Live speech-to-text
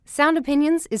Sound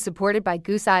Opinions is supported by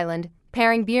Goose Island,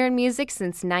 pairing beer and music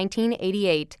since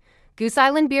 1988. Goose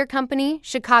Island Beer Company,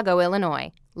 Chicago,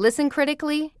 Illinois. Listen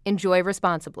critically, enjoy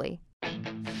responsibly.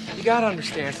 You gotta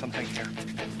understand something here.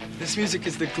 This music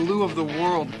is the glue of the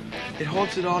world. It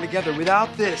holds it all together.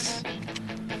 Without this,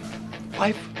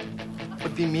 life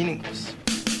would be meaningless.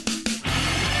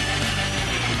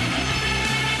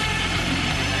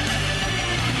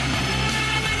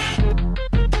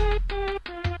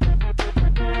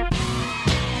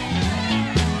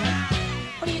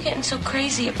 What are you getting so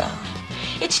crazy about?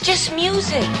 It's just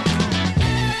music.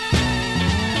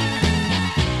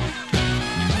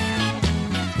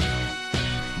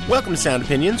 Welcome to Sound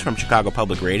Opinions from Chicago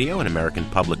Public Radio and American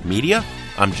Public Media.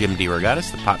 I'm Jim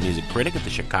DeRogatis, the pop music critic at the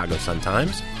Chicago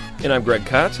Sun-Times. And I'm Greg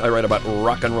Kotz. I write about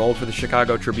rock and roll for the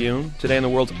Chicago Tribune. Today on the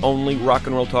world's only rock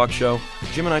and roll talk show,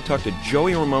 Jim and I talked to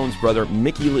Joey Ramone's brother,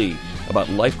 Mickey Leigh, about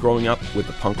life growing up with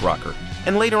the punk rocker.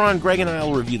 And later on, Greg and I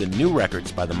will review the new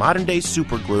records by the modern-day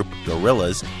supergroup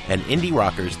Gorillaz and indie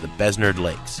rockers the Besnard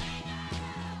Lakes.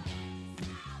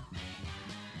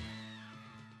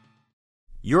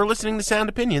 You're listening to Sound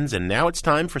Opinions, and now it's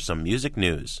time for some music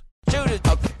news. Shooters,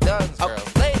 okay, guns,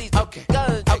 girls, ladies, okay,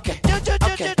 guns, okay,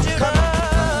 okay, come on.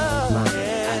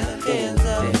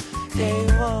 They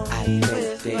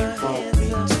want me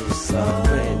to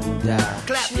surrender.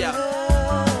 Clap, y'all.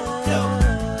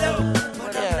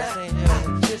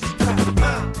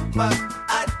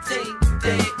 I think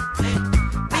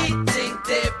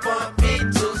they want me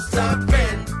to surrender.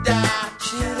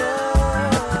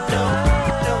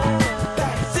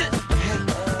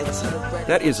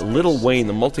 That is Lil Wayne,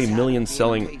 the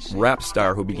multi-million-selling rap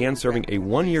star who began serving a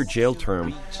one-year jail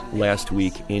term last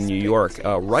week in New York.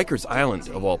 Rikers Island,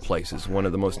 of all places, one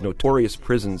of the most notorious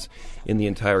prisons in the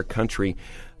entire country.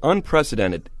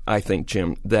 Unprecedented, I think,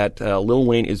 Jim, that Lil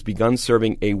Wayne has begun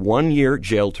serving a one-year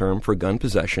jail term for gun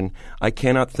possession. I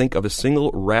cannot think of a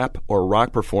single rap or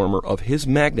rock performer of his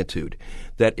magnitude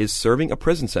that is serving a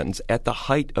prison sentence at the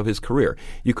height of his career.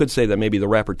 You could say that maybe the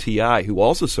rapper T.I., who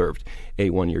also served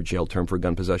a one-year jail term for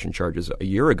gun possession charges a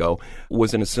year ago,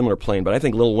 was in a similar plane, but I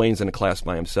think Lil Wayne's in a class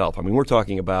by himself. I mean, we're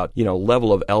talking about,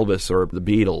 level of Elvis or the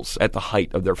Beatles at the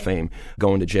height of their fame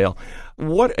going to jail.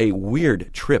 What a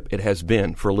weird trip it has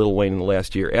been for Lil Wayne in the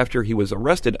last year. After he was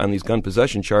arrested on these gun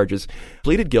possession charges,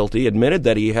 pleaded guilty, admitted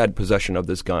that he had possession of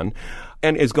this gun,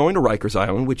 and is going to Rikers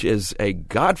Island, which is a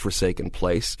godforsaken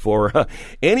place for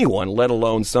anyone, let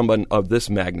alone someone of this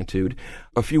magnitude.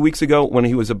 A few weeks ago, when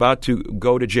he was about to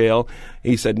go to jail,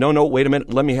 he said, no, wait a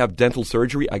minute, let me have dental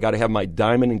surgery. I got to have my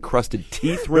diamond-encrusted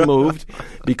teeth removed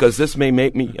because this may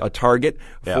make me a target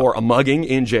for a mugging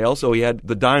in jail. So he had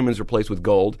the diamonds replaced with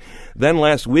gold. Then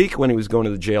last week, when he was going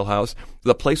to the jailhouse,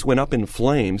 the place went up in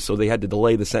flames, so they had to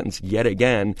delay the sentence yet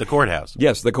again. The courthouse.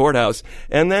 Yes, the courthouse.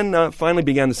 And then finally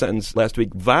began the sentence last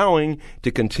week, vowing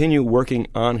to continue working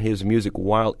on his music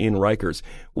while in Rikers.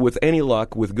 With any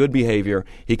luck, with good behavior,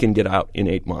 he can get out in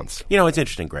 8 months. It's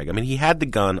interesting, Greg. I mean, he had the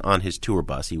gun on his tour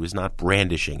bus. He was not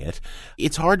brandishing it.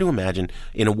 It's hard to imagine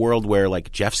in a world where,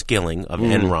 like, Jeff Skilling of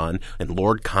Enron and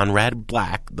Lord Conrad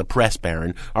Black, the press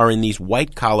baron, are in these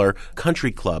white-collar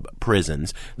country club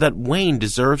prisons, that Wayne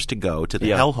deserves to go to the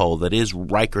hellhole that is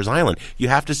Rikers Island. You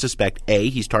have to suspect, A,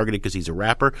 he's targeted because he's a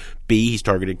rapper, B, he's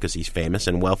targeted because he's famous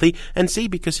and wealthy, and C,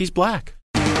 because he's black.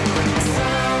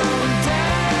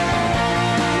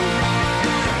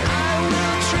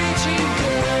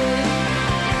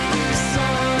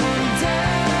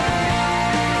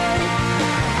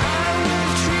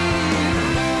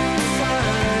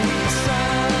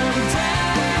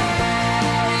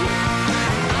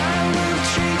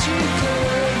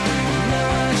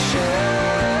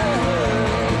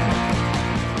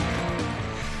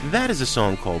 That is a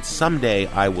song called Someday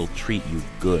I Will Treat You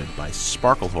Good by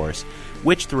Sparklehorse,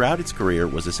 which throughout its career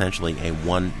was essentially a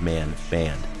one-man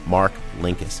band. Mark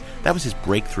Linkous. That was his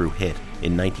breakthrough hit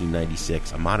in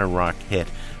 1996, a modern rock hit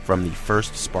from the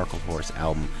first Sparklehorse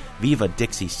album, Viva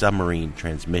Dixie Submarine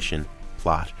Transmission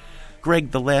Plot.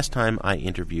 Greg, the last time I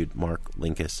interviewed Mark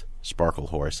Linkous,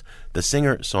 Sparklehorse, the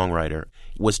singer-songwriter,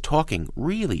 was talking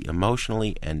really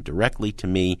emotionally and directly to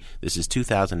me, this is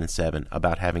 2007,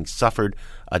 about having suffered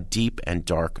a deep and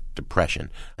dark depression.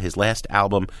 His last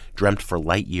album, Dreamt for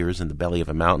Light Years in the Belly of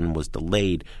a Mountain, was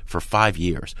delayed for 5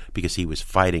 years because he was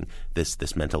fighting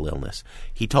this mental illness.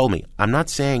 He told me, I'm not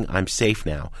saying I'm safe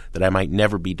now, that I might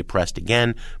never be depressed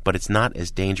again, but it's not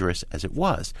as dangerous as it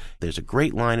was. There's a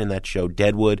great line in that show,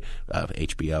 Deadwood, of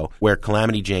HBO, where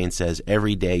Calamity Jane says,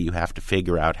 every day you have to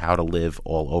figure out how to live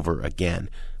all over again.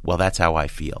 Well, that's how I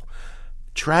feel.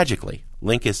 Tragically,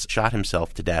 Linkus shot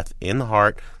himself to death in the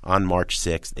heart on March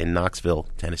 6th in Knoxville,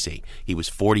 Tennessee. He was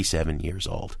 47 years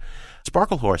old.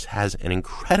 Sparklehorse has an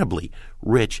incredibly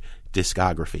rich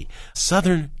discography.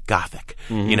 Southern Gothic.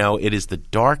 You know, it is the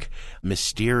dark,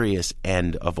 mysterious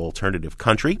end of alternative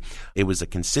country. It was a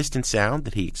consistent sound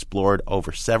that he explored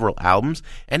over several albums,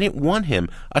 and it won him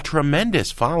a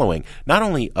tremendous following, not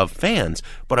only of fans,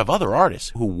 but of other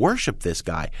artists who worship this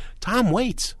guy. Tom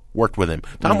Waits worked with him.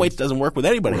 Tom Waits doesn't work with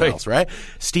anybody else, right?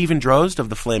 Stephen Drozd of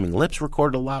the Flaming Lips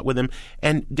recorded a lot with him,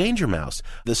 and Danger Mouse,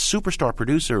 the superstar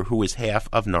producer who is half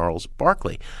of Gnarls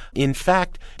Barkley. In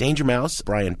fact, Danger Mouse,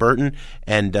 Brian Burton,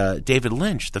 and David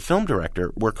Lynch, the film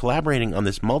director, were collaborating on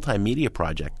this multimedia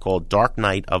project called Dark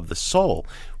Night of the Soul,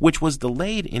 which was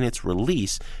delayed in its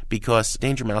release because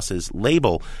Danger Mouse's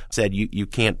label said, you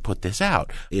can't put this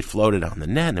out. It floated on the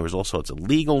net, and there was all sorts of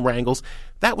legal wrangles.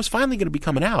 That was finally going to be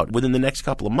coming out within the next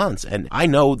couple of months. And I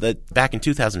know that back in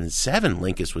 2007,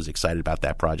 Linkus was excited about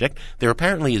that project. There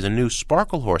apparently is a new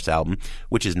Sparklehorse album,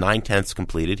 which is 9/10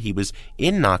 completed. He was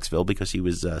in Knoxville because he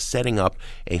was setting up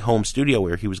a home studio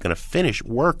where he was going to finish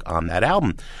work on that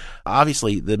album.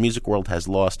 Obviously, the music world has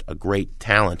lost a great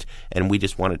talent, and we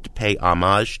just wanted to pay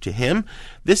homage to him.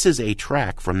 This is a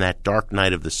track from that Dark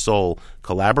Night of the Soul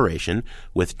collaboration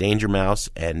with Danger Mouse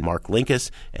and Mark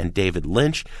Linkus and David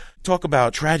Lynch. Talk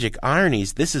about tragic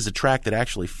ironies. This is a track that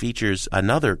actually features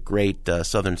another great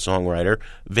Southern songwriter,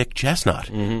 Vic Chestnut,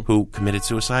 who committed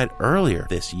suicide earlier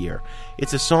this year.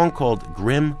 It's a song called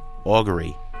Grim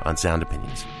Augury on Sound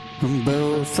Opinions.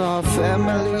 Both our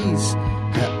families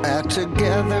at a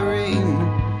gathering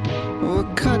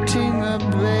were cutting a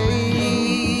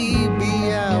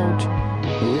baby out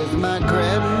with my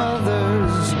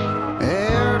grandmother's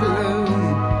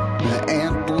heirloom,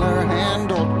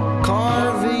 antler-handled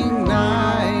carving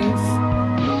knife.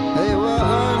 They were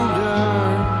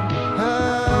under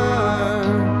her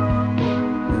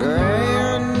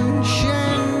grand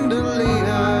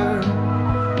chandelier,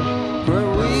 where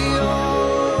we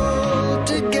all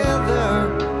together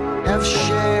have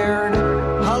shared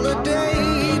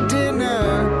holiday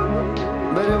dinner.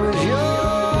 But it was your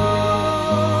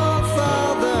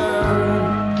father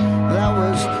that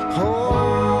was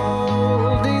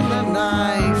holding the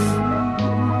knife.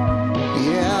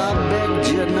 Yeah, I begged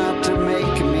you not to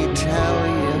make me tell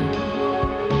you.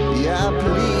 Yeah, I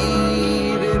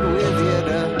pleaded with you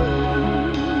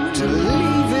to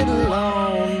leave it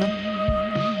alone.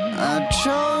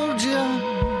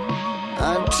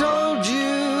 I told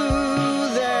you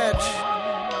that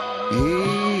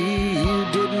you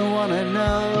didn't want to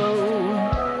know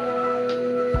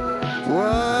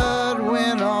what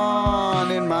went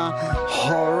on in my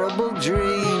horrible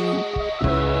dream.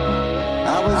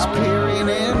 I was peering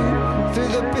in through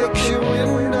the picture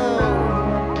window.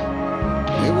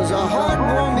 It was a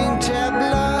heartwarming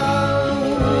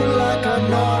tableau, like a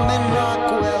Norman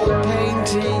Rockwell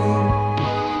painting,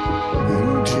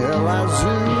 until I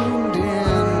zoomed in.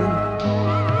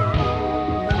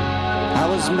 I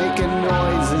was making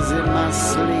noises in my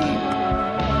sleep,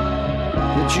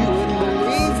 but you wouldn't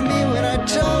believe me when I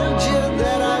told you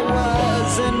that I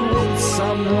wasn't with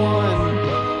someone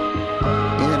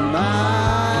in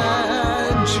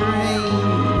my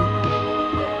dream.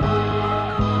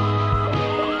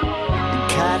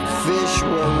 Catfish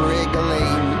were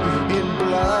wriggling in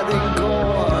blood and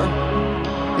gore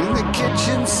in the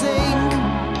kitchen sink.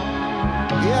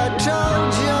 Yeah, I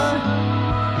told you.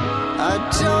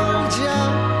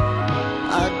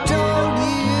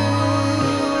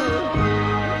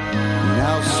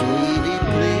 Now, sweetie,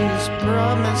 please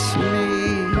promise me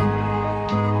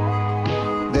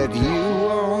that you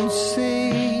won't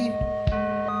see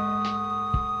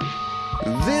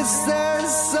this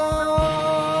as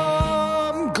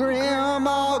some grim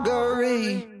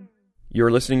augury.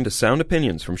 You're listening to Sound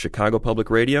Opinions from Chicago Public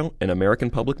Radio and American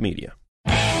Public Media.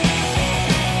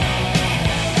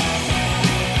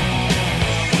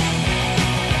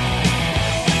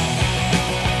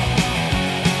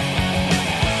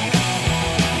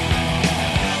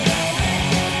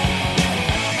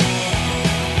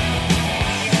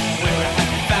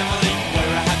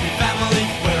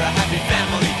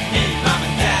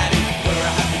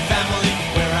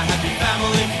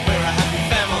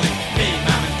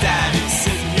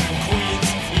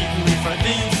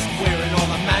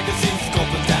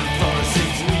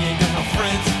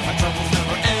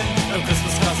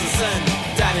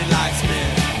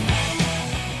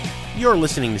 You're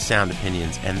listening to Sound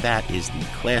Opinions, and that is the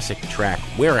classic track,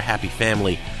 We're a Happy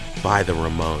Family, by the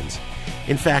Ramones.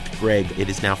 In fact, Greg, it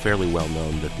is now fairly well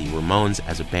known that the Ramones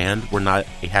as a band were not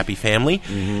a happy family,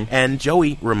 and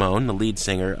Joey Ramone, the lead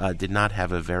singer, did not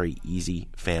have a very easy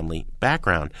family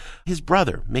background. His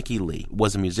brother, Mickey Leigh,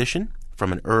 was a musician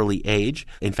from an early age.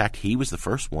 In fact, he was the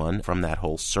first one from that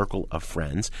whole circle of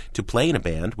friends to play in a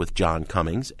band with John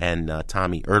Cummings and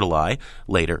Tommy Erdelyi,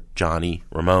 later Johnny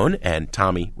Ramone and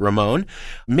Tommy Ramone.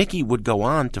 Mickey would go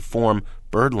on to form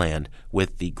Birdland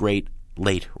with the great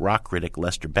late rock critic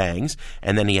Lester Bangs,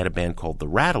 and then he had a band called the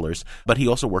Rattlers, but he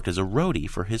also worked as a roadie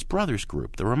for his brother's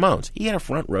group, the Ramones. He had a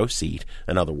front row seat,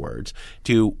 in other words,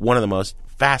 to one of the most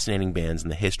fascinating bands in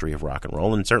the history of rock and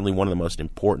roll, and certainly one of the most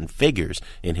important figures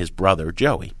in his brother,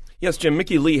 Joey. Yes, Jim,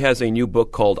 Mickey Leigh has a new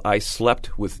book called I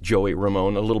Slept with Joey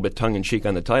Ramone, a little bit tongue-in-cheek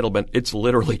on the title, but it's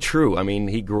literally true. I mean,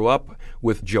 he grew up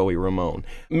with Joey Ramone.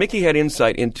 Mickey had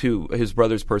insight into his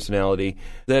brother's personality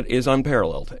that is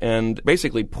unparalleled and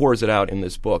basically pours it out in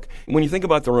this book. When you think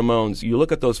about the Ramones, you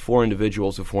look at those four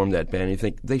individuals who formed that band and you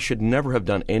think they should never have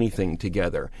done anything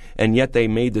together, and yet they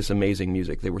made this amazing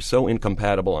music. They were so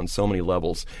incompatible on so many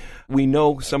levels. We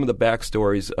know some of the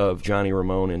backstories of Johnny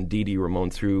Ramone and Dee Dee Ramone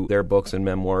through their books and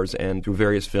memoirs and through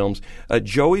various films.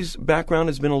 Joey's background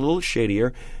has been a little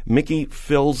shadier. Mickey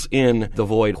fills in the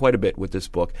void quite a bit with this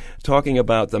book, talking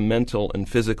about the mental and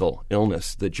physical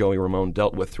illness that Joey Ramone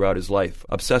dealt with throughout his life.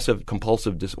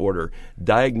 Obsessive-compulsive disorder,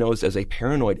 diagnosed as a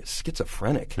paranoid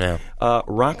schizophrenic. Yeah.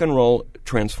 Rock and roll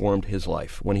transformed his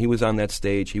life. When he was on that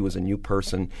stage, he was a new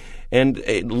person, and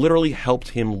it literally helped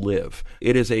him live.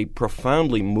 It is a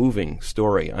profoundly moving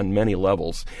story on many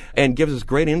levels and gives us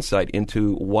great insight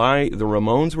into why the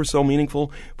Ramones were so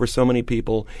meaningful for so many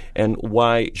people and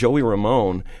why Joey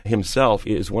Ramone himself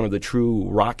is one of the true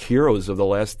rock heroes of the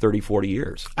last 30, 40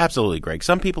 years. Absolutely, Greg.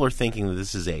 Some people are thinking that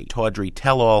this is a tawdry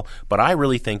tell-all, but I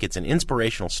really think it's an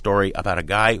inspirational story about a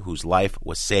guy whose life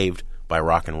was saved by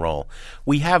rock and roll.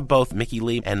 We have both Mickey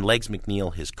Leigh and Legs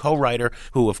McNeil, his co-writer,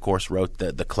 who of course wrote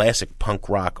the classic punk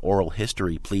rock oral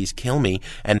history, Please Kill Me,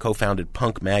 and co-founded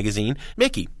Punk Magazine.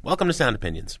 Mickey, welcome to Sound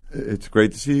Opinions. It's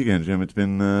great to see you again, Jim. It's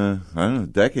been, I don't know, a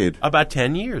decade. About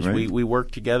 10 years. Right. We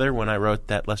worked together when I wrote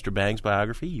that Lester Bangs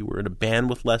biography. You were in a band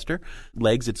with Lester.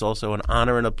 Legs, it's also an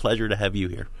honor and a pleasure to have you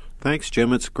here. Thanks,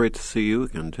 Jim. It's great to see you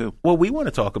again, too. What we want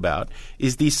to talk about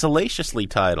is the salaciously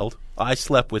titled I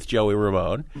Slept with Joey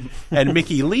Ramone, and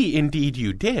Mickey Leigh, indeed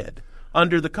you did,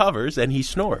 under the covers, and he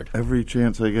snored. Every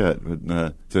chance I get.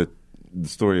 But, it's the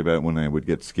story about when I would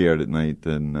get scared at night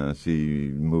and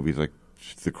see movies like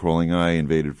The Crawling Eye,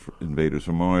 Invaders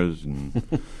from Mars, and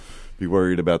be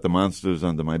worried about the monsters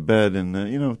under my bed,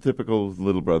 and, typical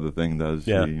little brother thing does.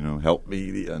 Yeah. Help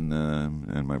me, and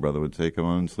my brother would say, come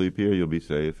on, sleep here, you'll be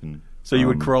safe. And So you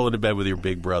would crawl into bed with your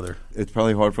big brother. It's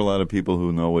probably hard for a lot of people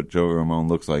who know what Joey Ramone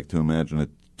looks like to imagine a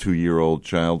 2-year-old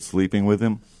child sleeping with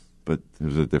him, but it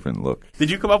was a different look. Did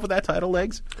you come up with that title,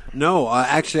 Legs? No,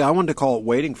 actually, I wanted to call it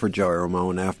Waiting for Joey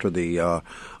Ramone after the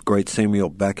great Samuel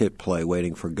Beckett play,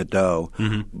 Waiting for Godot,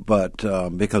 but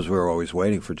because we were always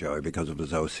waiting for Joey because of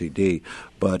his OCD,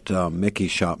 but Mickey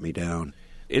shot me down.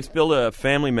 It's billed a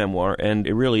family memoir, and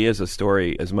it really is a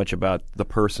story as much about the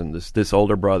person, this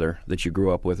older brother that you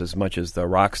grew up with, as much as the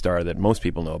rock star that most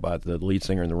people know about, the lead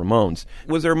singer in the Ramones.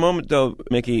 Was there a moment, though,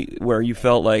 Mickey, where you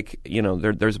felt like,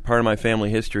 there's a part of my family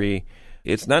history,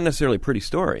 it's not necessarily a pretty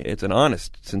story. It's an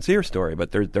honest, sincere story,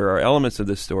 but there are elements of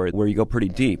this story where you go pretty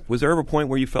deep. Was there ever a point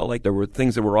where you felt like there were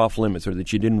things that were off limits or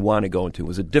that you didn't want to go into?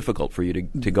 Was it difficult for you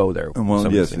to go there? Well,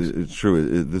 yes, it's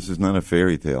true. This is not a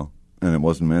fairy tale. And it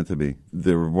wasn't meant to be.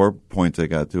 There were points I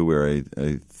got to where I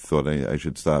thought I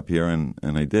should stop here, and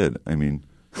I did. I mean,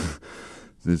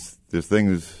 there's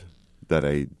things that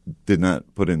I did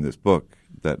not put in this book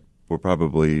that were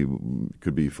probably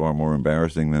could be far more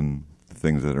embarrassing than the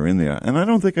things that are in there. And I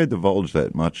don't think I divulged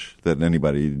that much that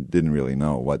anybody didn't really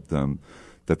know what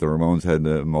that the Ramones had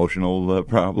emotional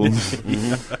problems.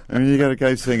 I mean, you got a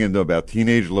guy singing about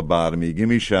teenage lobotomy, give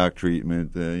me shock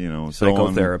treatment,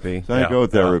 psychotherapy.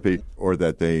 Psychotherapy, or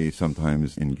that they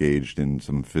sometimes engaged in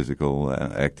some physical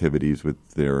activities with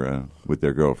their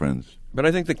girlfriends. But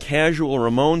I think the casual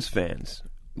Ramones fans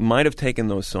might have taken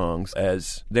those songs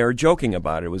as they were joking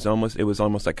about it. It was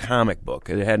almost a comic book.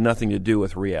 It had nothing to do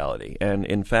with reality. And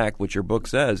in fact, what your book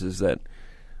says is that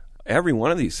every one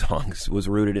of these songs was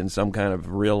rooted in some kind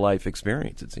of real-life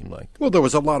experience, it seemed like. Well, there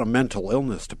was a lot of mental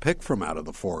illness to pick from out of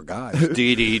the four guys.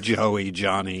 Dee Dee, Joey,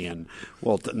 Johnny, and,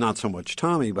 not so much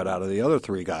Tommy, but out of the other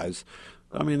three guys,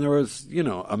 I mean, there was,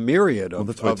 a myriad of... Well,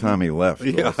 that's why Tommy left.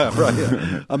 Yeah, right.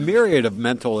 Yeah. A myriad of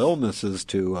mental illnesses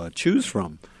to choose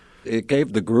from. It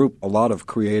gave the group a lot of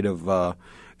creative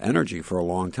energy for a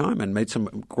long time and made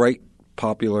some great,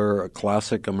 popular,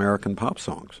 classic American pop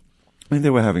songs. I mean, they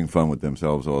were having fun with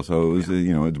themselves also. It was,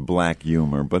 it's black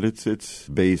humor, but it's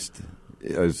based,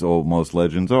 as most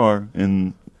legends are,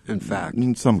 in fact.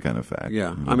 In some kind of fact.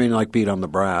 Yeah. I mean, like Beat on the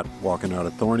Brat, walking out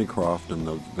of Thornycroft, and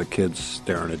the kids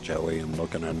staring at Joey and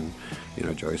looking at him.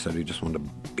 Joey said he just wanted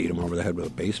to beat him over the head with a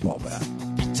baseball bat.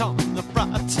 Beat on the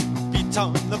brat, beat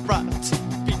on the brat,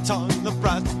 beat on the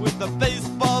brat with a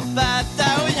baseball bat.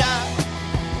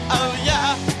 Oh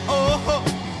yeah,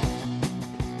 oh.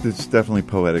 It's definitely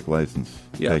poetic license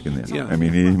taken there. Yeah. I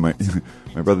mean, my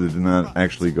brother did not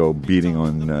actually go beating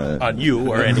on you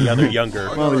or any other younger.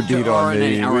 Well, he beat on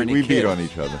me. We kid. beat on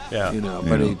each other. Yeah.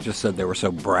 But he just said they were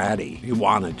so bratty. He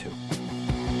wanted to.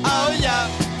 Oh yeah,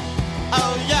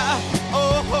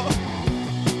 oh.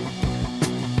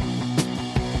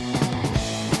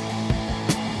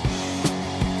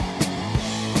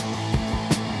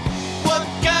 What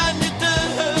can you do?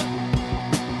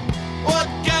 What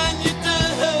can you do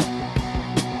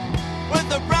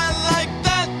with a brat like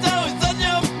that? Always on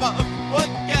your bum. What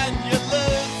can you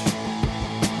lose?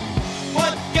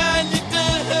 What can you do?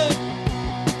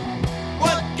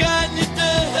 What can you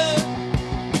do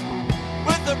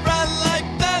with a brat like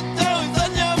that? Always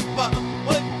on your bum.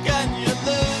 What can you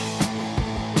lose?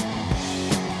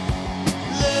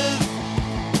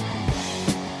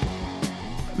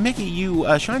 Mickey, you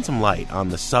shine some light on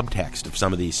the subtext of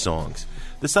some of these songs.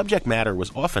 The subject matter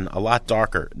was often a lot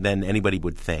darker than anybody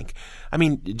would think. I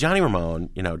mean, Johnny Ramone,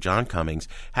 John Cummings,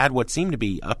 had what seemed to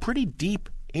be a pretty deep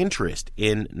interest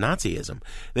in Nazism.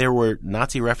 There were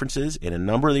Nazi references in a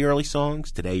number of the early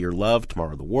songs, Today Your Love,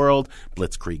 Tomorrow the World,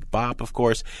 Blitzkrieg Bop, of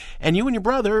course. And you and your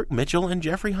brother, Mitchell and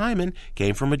Jeffrey Hyman,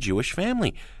 came from a Jewish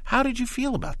family. How did you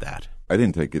feel about that? I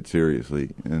didn't take it seriously,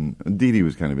 and Dee Dee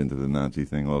was kind of into the Nazi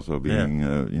thing also, being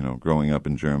growing up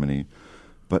in Germany.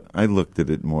 But I looked at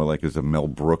it more like as a Mel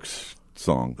Brooks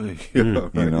song,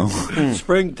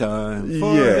 Springtime.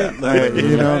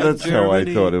 That's how I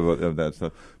thought of that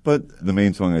stuff. But the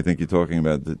main song I think you're talking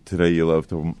about, Today You Love,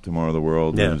 Tomorrow the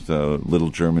World, was a little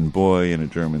German boy in a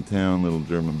German town, little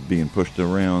German being pushed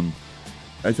around.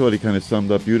 I thought he kind of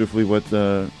summed up beautifully what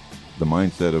the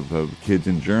mindset of kids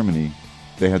in Germany.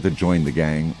 They had to join the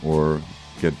gang or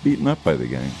get beaten up by the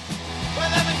gang.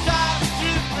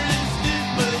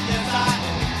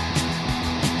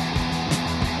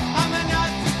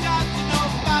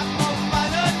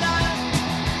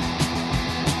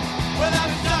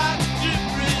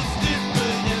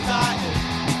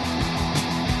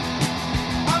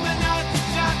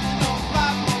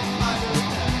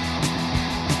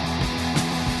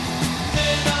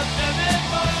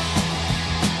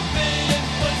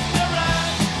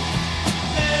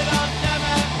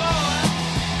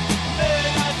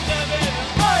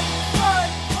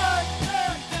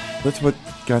 That's what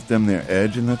got them their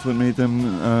edge, and that's what made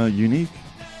them unique.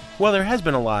 Well, there has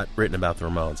been a lot written about the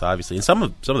Ramones, obviously, and some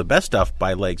of the best stuff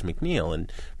by Legs McNeil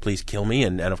and Please Kill Me,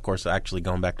 and of course, actually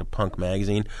going back to Punk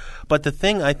Magazine. But the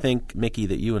thing I think, Mickey,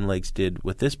 that you and Legs did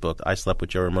with this book, I Slept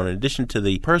with Joe Ramone, in addition to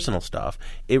the personal stuff,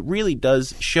 it really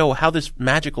does show how this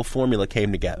magical formula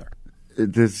came together.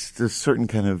 There's this certain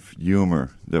kind of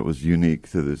humor that was unique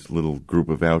to this little group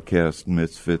of outcast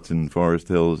misfits in Forest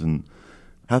Hills, and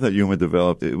how that humor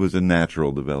developed, it was a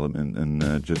natural development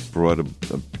and just brought a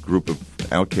group of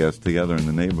outcasts together in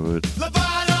the neighborhood.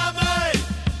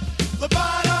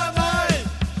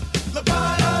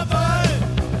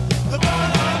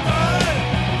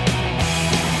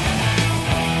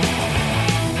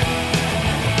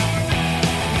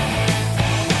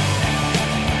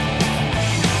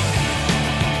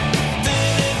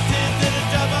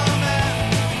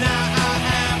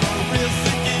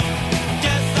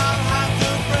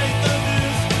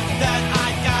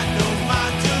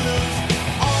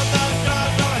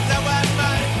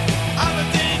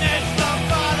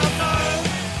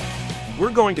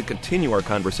 We're going to continue our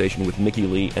conversation with Mickey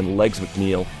Leigh and Legs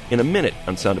McNeil in a minute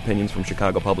on Sound Opinions from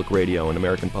Chicago Public Radio and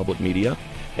American Public Media.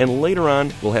 And later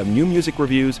on, we'll have new music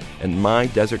reviews and my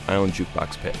Desert Island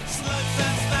Jukebox picks.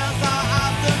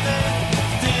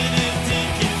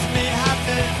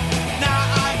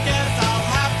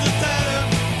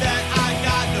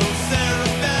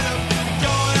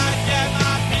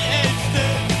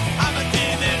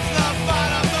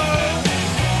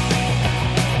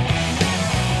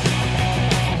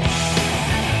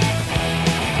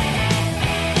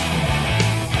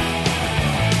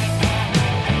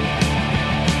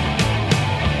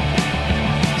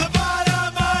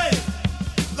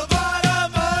 The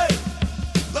bottom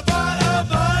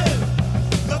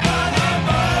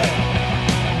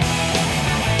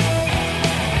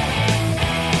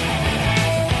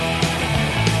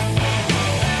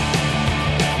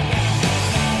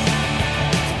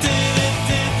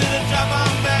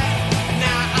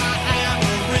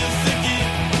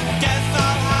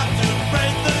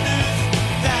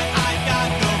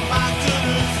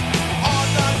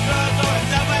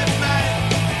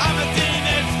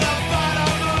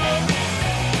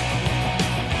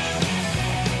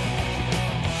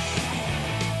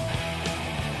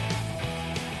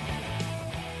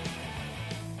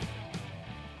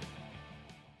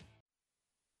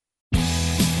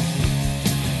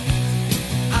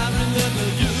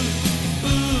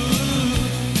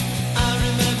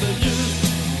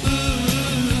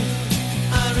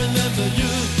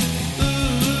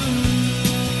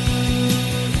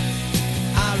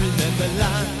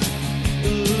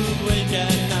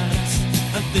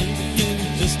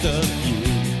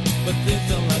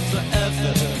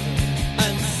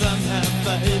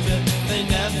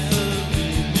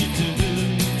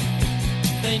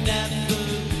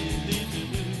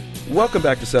Welcome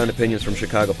back to Sound Opinions from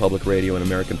Chicago Public Radio and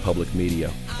American Public Media.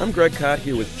 I'm Greg Cott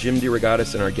here with Jim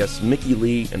DeRogatis and our guests Mickey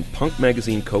Leigh and Punk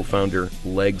Magazine co-founder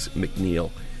Legs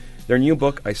McNeil. Their new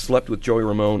book, I Slept with Joey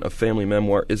Ramone, a family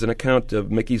memoir, is an account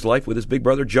of Mickey's life with his big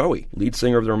brother Joey, lead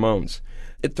singer of the Ramones.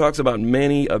 It talks about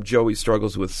many of Joey's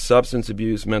struggles with substance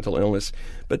abuse, mental illness.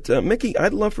 But, Mickey,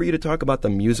 I'd love for you to talk about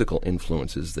the musical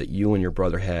influences that you and your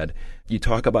brother had. You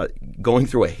talk about going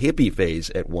through a hippie phase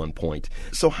at one point.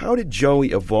 So how did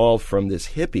Joey evolve from this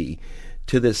hippie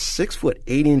to this 6 foot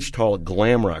 8 inch tall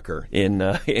glam rocker in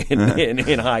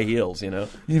high heels?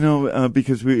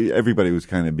 Because everybody was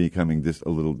kind of becoming a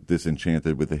little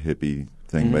disenchanted with the hippie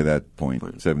thing by that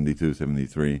point, 72,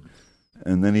 73.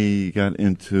 And then he got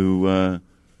into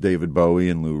David Bowie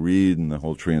and Lou Reed and the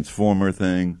whole Transformer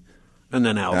thing. And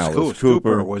then Alice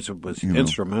Cooper was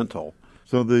instrumental.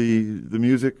 So the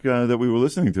music that we were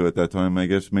listening to at that time, I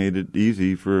guess, made it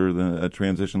easy for a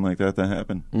transition like that to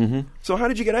happen. Mm-hmm. So how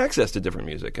did you get access to different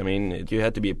music? I mean, you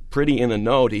had to be pretty in the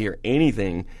know to hear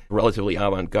anything relatively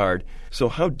avant-garde. So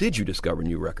how did you discover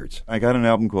new records? I got an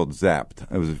album called Zapped.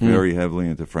 I was very heavily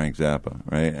into Frank Zappa,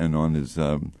 right? And on his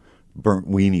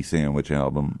Burnt Weenie Sandwich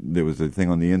album, there was a thing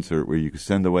on the insert where you could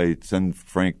send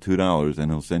Frank $2 and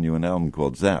he'll send you an album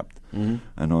called Zapped. Mm-hmm.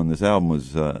 And on this album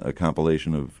was a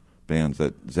compilation of bands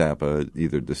that Zappa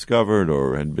either discovered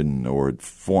or had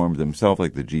formed himself,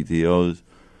 like the GTOs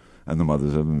and the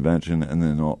Mothers of Invention. And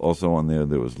then also on there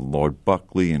was Lord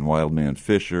Buckley and Wildman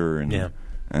Fisher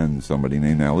and somebody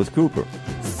named Alice Cooper.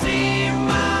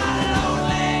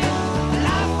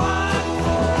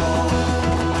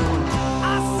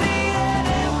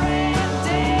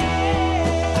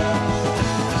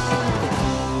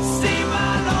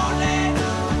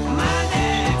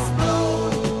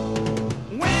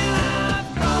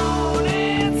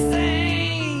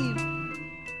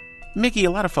 Mickey,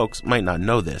 a lot of folks might not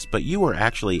know this, but you were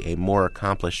actually a more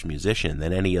accomplished musician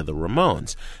than any of the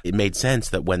Ramones. It made sense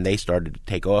that when they started to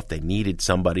take off, they needed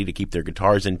somebody to keep their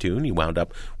guitars in tune. You wound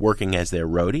up working as their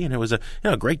roadie, and it was a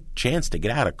great chance to get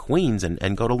out of Queens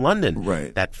and go to London.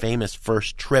 Right. That famous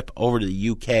first trip over to the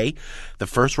UK, the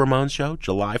first Ramones show,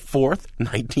 July 4th,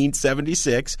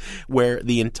 1976, where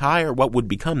what would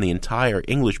become the entire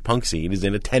English punk scene is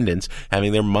in attendance,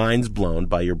 having their minds blown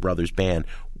by your brother's band.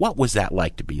 What was that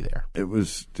like to be there? It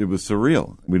was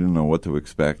surreal. We didn't know what to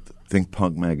expect. I think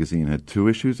Punk Magazine had 2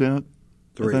 issues out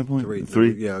at that point.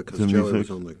 Three. Yeah, because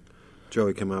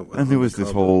Joey came out. And there was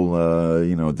this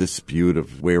whole dispute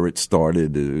of where it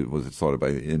started. Was it started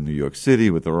in New York City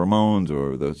with the Ramones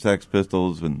or the Sex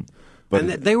Pistols?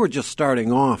 But they were just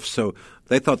starting off, so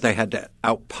they thought they had to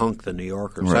out-punk the New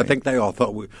Yorkers. Right. I think they all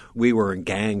thought we were in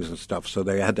gangs and stuff, so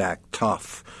they had to act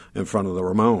tough in front of the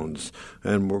Ramones.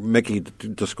 And Mickey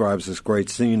describes this great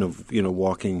scene of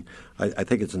walking. I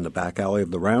think it's in the back alley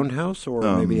of the Roundhouse, or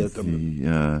maybe at the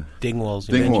Dingwall's.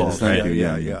 Dingwall's, thank you.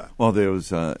 Yeah. Well, there was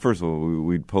first of all,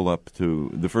 we'd pull up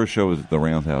to the first show was at the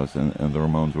Roundhouse, and the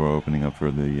Ramones were opening up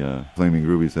for the Flaming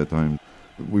Groovies that time.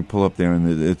 We pull up there,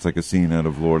 and it's like a scene out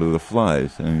of Lord of the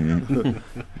Flies. I mean,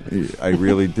 I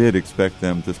really did expect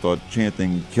them to start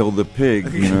chanting "Kill the pig,"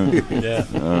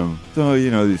 Yeah. So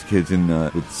these kids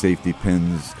with safety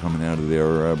pins coming out of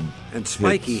their and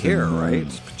spiky hair, right?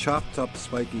 Chopped up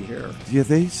spiky hair. Yeah,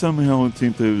 they somehow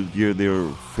seem to gear their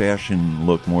fashion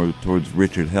look more towards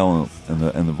Richard Hell and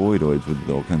the Voidoids, with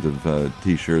all kinds of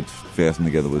T-shirts fastened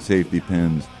together with safety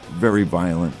pins. Very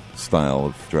violent style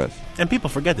of dress. And people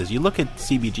forget this. You look at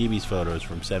CBGB's photos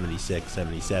from 76,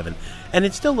 77, and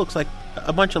it still looks like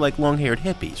a bunch of long-haired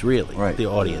hippies, really, right. The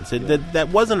audience. That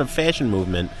wasn't a fashion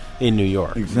movement in New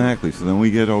York. Exactly. So then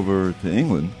we get over to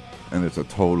England, and it's a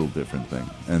total different thing.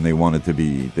 And they wanted to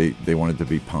be they wanted to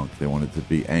be punk. They wanted to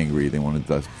be angry. They wanted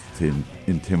us to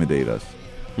intimidate us.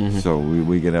 Mm-hmm. So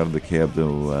we get out of the cab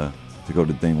to go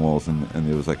to Dingwall's, and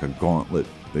there was like a gauntlet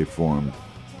they formed.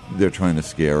 They're trying to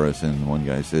scare us, and one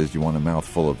guy says, "You want a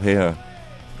mouthful of hair?"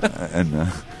 And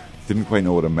didn't quite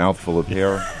know what a mouthful of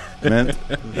hair meant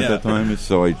at that time,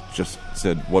 so I just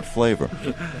said, "What flavor?"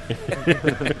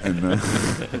 And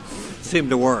seemed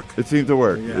to work. It seemed to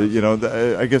work.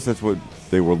 Yeah. I guess that's what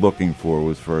they were looking for,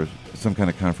 was for some kind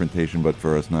of confrontation, but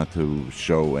for us not to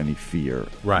show any fear.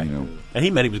 Right. And he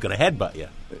meant he was going to headbutt you.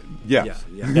 Yes.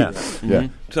 Yeah. Mm-hmm.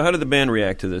 So how did the band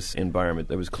react to this environment?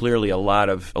 There was clearly a lot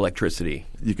of electricity.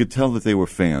 You could tell that they were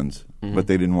fans, but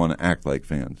they didn't want to act like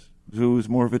fans. So it was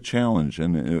more of a challenge,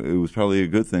 and it was probably a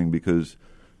good thing, because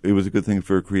it was a good thing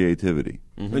for creativity.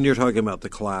 Mm-hmm. And you're talking about the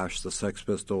Clash, the Sex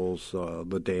Pistols,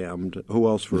 the Damned. Who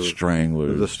else? The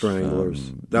Stranglers. The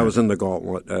Stranglers. That was in the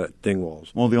gauntlet at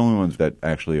Dingwall's. Well, the only ones that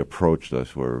actually approached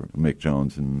us were Mick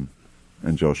Jones and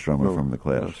and Joe Strummer from The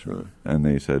Clash. That's right. And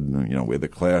they said, we're The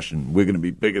Clash and we're going to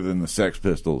be bigger than the Sex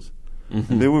Pistols.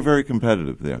 Mm-hmm. And they were very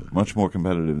competitive there, much more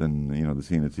competitive than, the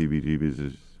scene at CBGB's.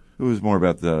 It was more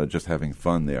about just having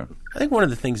fun there. I think one of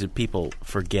the things that people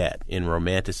forget in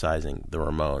romanticizing the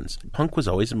Ramones, punk was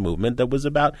always a movement that was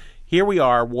about, here we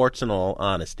are, warts and all,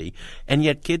 honesty, and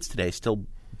yet kids today still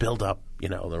build up, the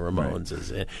Ramones.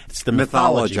 Right. It's the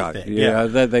mythology thing. Yeah,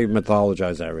 they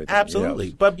mythologize everything. Absolutely.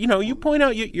 Yes. But, you point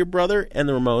out your brother and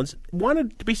the Ramones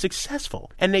wanted to be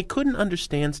successful, and they couldn't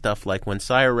understand stuff like when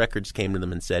Sire Records came to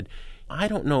them and said, I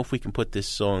don't know if we can put this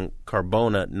song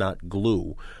Carbona, Not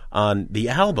Glue on the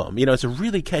album. It's a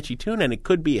really catchy tune and it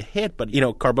could be a hit, but,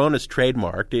 Carbona's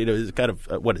trademarked. It's kind of,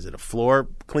 what is it, a floor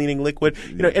cleaning liquid?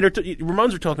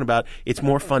 Ramones are talking about it's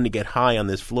more fun to get high on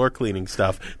this floor cleaning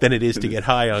stuff than it is to get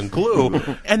high on glue.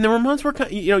 And the Ramones were,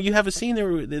 you have a scene,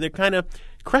 they're kind of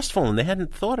crestfallen. They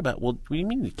hadn't thought about, well, what do you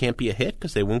mean it can't be a hit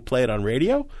because they won't play it on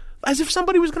radio? As if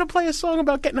somebody was going to play a song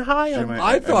about getting high.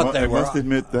 I thought they were. I must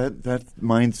admit that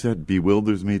mindset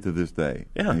bewilders me to this day.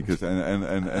 Yeah, because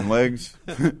and Legs.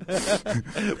 We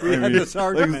had this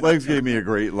argument. Legs gave me a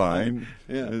great line.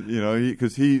 Yeah,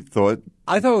 because he thought.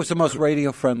 I thought it was the most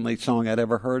radio-friendly song I'd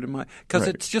ever heard in my... Because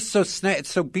it's just so it's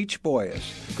so Beach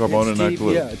Boyish. Carbona, Not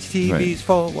Glue. Yeah, it's TV's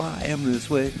fault why I am this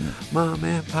way. Mom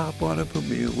and Pop want to put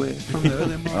me away from the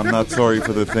early morning. I'm not sorry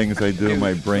for the things I do.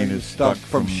 My brain is stuck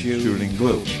from shooting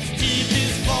glue.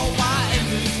 TV's fault why I am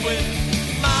this way.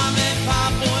 Mom and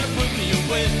Pop want to put me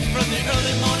away from the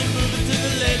early morning movie to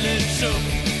the late late show.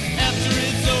 After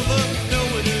it's over,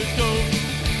 nowhere to go.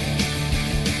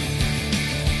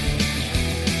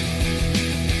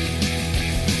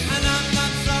 And I'm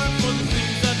not sorry for the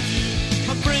things I do.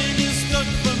 My brain is stuck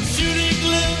from shooting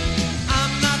glue.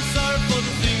 I'm not sorry for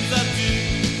the things I do.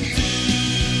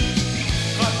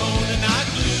 Carbona, not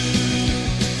glue.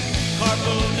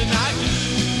 Carbona, not glue.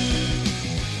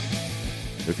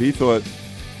 If he thought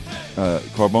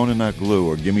Carbona, Not Glue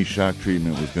or Gimme Shock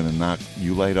Treatment was going to knock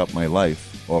You Light Up My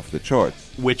Life off the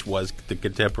charts. Which was the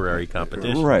contemporary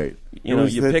competition. Right.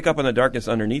 You pick up on the darkness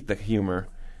underneath the humor,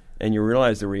 and you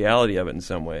realize the reality of it in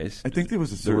some ways. I think there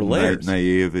was a There were certain layers.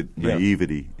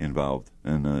 naivety involved,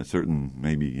 and a certain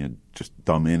maybe just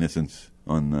dumb innocence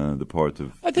on the part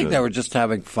of... I think they were just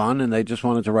having fun, and they just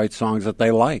wanted to write songs that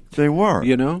they liked. They were.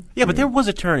 Yeah, but there was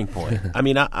a turning point. I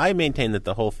mean, I maintain that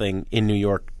the whole thing in New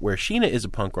York, where Sheena is a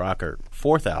punk rocker,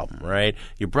 fourth album, right?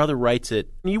 Your brother writes it.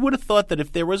 You would have thought that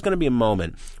if there was going to be a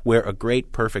moment where a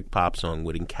great, perfect pop song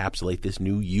would encapsulate this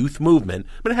new youth movement,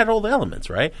 but it had all the elements,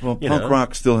 right? Well, punk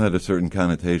rock still had a certain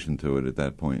connotation to it at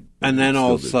that point. And then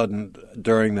all of a sudden,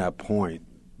 during that point,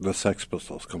 the Sex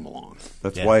Pistols come along.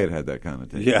 That's why it had that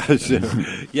connotation. Yes.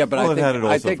 Yeah, but Well, I it had it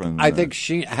also think from, I think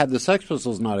she had the Sex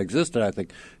Pistols not existed, I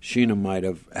think Sheena might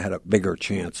have had a bigger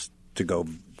chance to go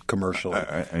commercial.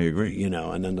 I agree.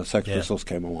 And then the Sex Pistols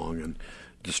came along and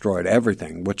destroyed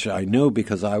everything, which I knew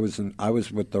because I was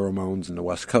with the Ramones in the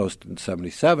West Coast in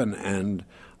 '77, and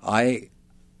I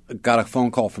got a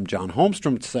phone call from John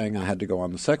Holmstrom saying I had to go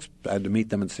on I had to meet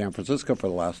them in San Francisco for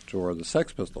the last tour of the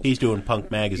Sex Pistols. He's doing Punk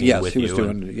Magazine with you. Yes, he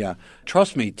was doing, yeah.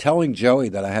 Trust me, telling Joey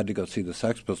that I had to go see the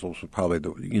Sex Pistols was probably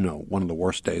one of the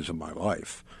worst days of my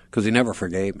life because he never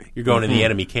forgave me. You're going to the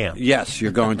enemy camp. Yes,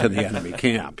 you're going to the enemy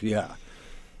camp, yeah.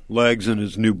 Legs and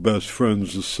his new best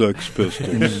friends, the Sex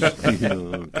Pistols.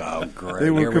 Oh, great.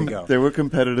 Here we go. They were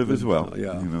competitive as well.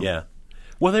 Yeah. Yeah.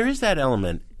 Well, there is that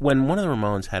element. When one of the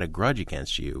Ramones had a grudge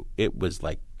against you, it was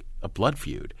like a blood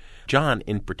feud. John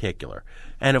in particular.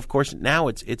 And, of course, now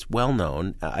it's well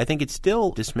known. I think it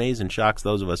still dismays and shocks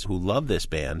those of us who love this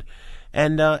band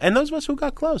and those of us who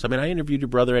got close. I mean, I interviewed your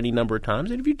brother any number of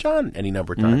times. I interviewed John any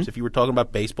number of times. If you were talking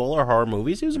about baseball or horror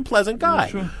movies, he was a pleasant guy.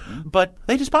 Yeah, sure. But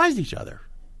they despised each other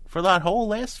for that whole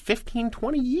last 15,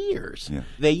 20 years. Yeah.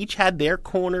 They each had their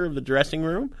corner of the dressing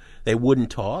room. They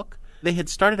wouldn't talk. They had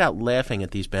started out laughing at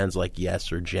these bands like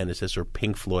Yes or Genesis or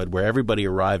Pink Floyd, where everybody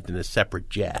arrived in a separate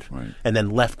jet and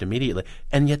then left immediately.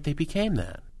 And yet they became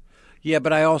that. Yeah,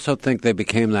 but I also think they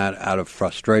became that out of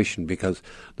frustration because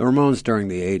the Ramones during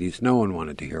the 80s, no one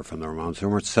wanted to hear from the Ramones. They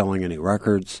weren't selling any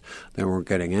records. They weren't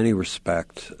getting any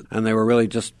respect. And they were really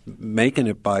just making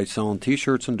it by selling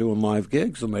T-shirts and doing live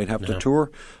gigs. And they'd have to tour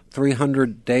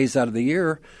 300 days out of the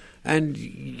year. And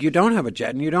you don't have a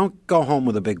jet, and you don't go home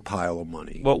with a big pile of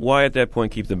money. Well, why at that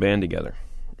point keep the band together?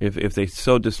 If they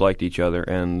so disliked each other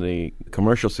and the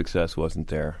commercial success wasn't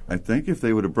there. I think if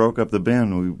they would have broke up the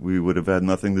band, we would have had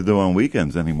nothing to do on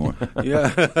weekends anymore.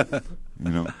 Yeah.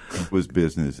 It was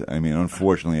business. I mean,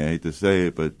 unfortunately, I hate to say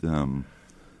it, but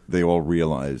they all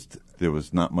realized there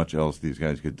was not much else these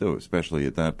guys could do, especially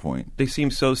at that point. They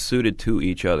seemed so suited to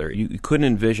each other. You couldn't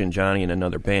envision Johnny in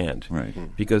another band. Right.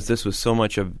 Because this was so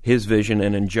much of his vision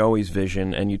and in Joey's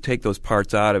vision, and you take those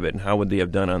parts out of it, and how would they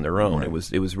have done on their own?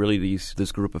 Right. It was really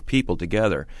this group of people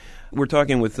together. We're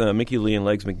talking with Mickey Leigh and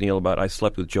Legs McNeil about I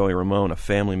Slept with Joey Ramone, a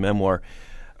family memoir.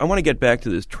 I want to get back to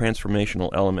this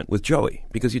transformational element with Joey,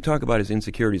 because you talk about his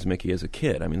insecurities, Mickey, as a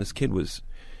kid. I mean, this kid was,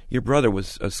 your brother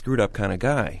was a screwed-up kind of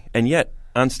guy. And yet,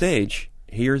 on stage,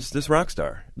 here's this rock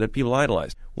star that people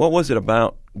idolized. What was it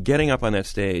about getting up on that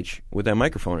stage with that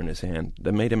microphone in his hand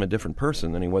that made him a different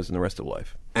person than he was in the rest of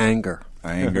life? Anger,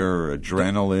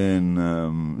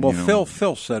 adrenaline. Well,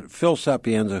 Phil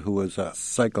Sapienza, who was a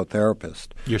psychotherapist,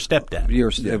 Your stepdad.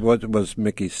 It was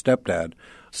Mickey's stepdad,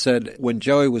 said when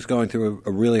Joey was going through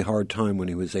a really hard time when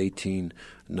he was 18,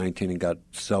 19, and got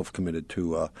self-committed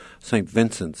to St.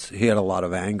 Vincent's, he had a lot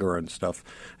of anger and stuff.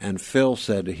 And Phil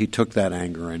said he took that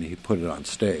anger and he put it on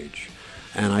stage.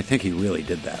 And I think he really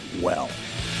did that well.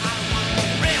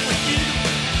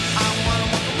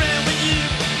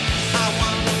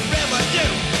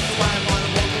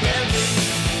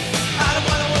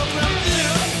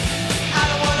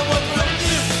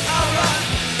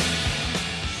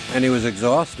 And he was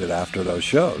exhausted after those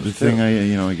shows. The thing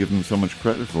I give him so much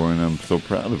credit for, and I'm so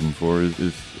proud of him for,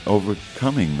 is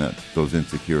overcoming those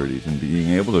insecurities and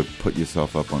being able to put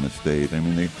yourself up on a stage. I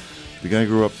mean, the guy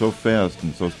grew up so fast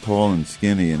and so tall and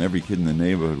skinny, and every kid in the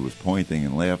neighborhood was pointing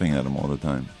and laughing at him all the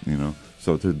time.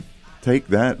 So to take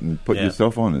that and put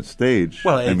yourself on a stage,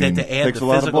 well, and then to add takes a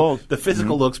lot of balls. The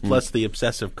physical looks plus the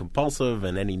obsessive compulsive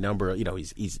and any number of,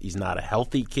 he's not a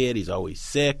healthy kid, he's always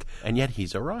sick, and yet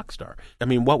he's a rock star. I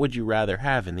mean, what would you rather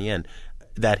have in the end?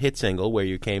 That hit single where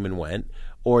you came and went,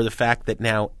 or the fact that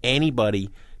now anybody,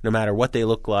 no matter what they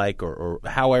look like or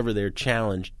however they're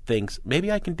challenged, thinks,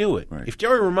 maybe I can do it. Right. If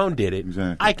Joey Ramone did it,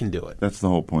 exactly. I can do it. That's the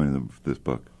whole point of this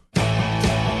book.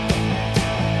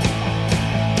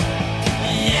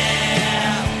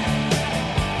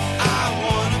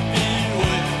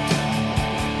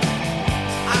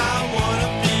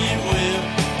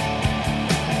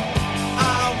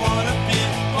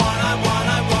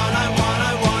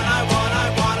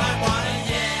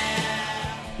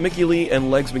 Mickey Leigh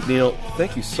and Legs McNeil,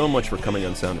 thank you so much for coming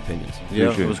on Sound Opinions.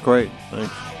 Yeah, it was great.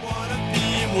 Thanks.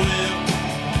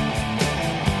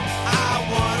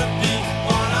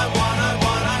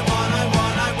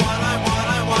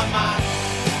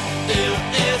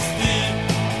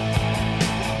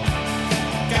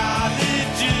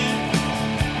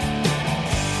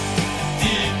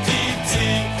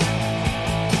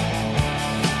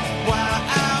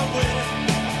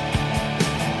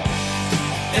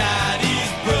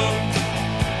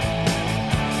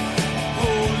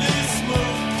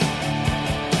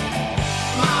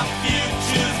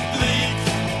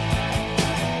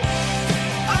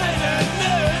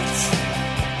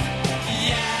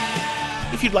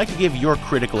 If you'd like to give your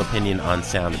critical opinion on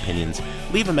Sound Opinions,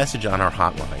 leave a message on our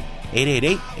hotline,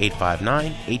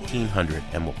 888-859-1800,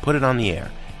 and we'll put it on the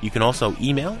air. You can also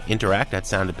email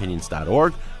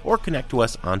interact@soundopinions.org or connect to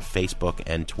us on Facebook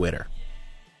and Twitter.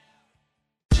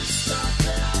 Now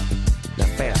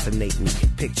fascinate me,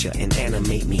 picture and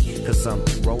animate me, cause I'm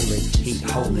rolling, heat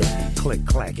holding, click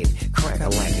clacking,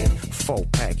 crack-a-lacking, full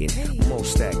packing, more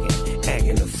stacking,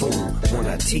 acting a fool when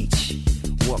I teach.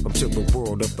 Welcome to the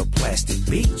world of the plastic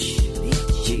beach.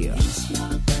 Yeah.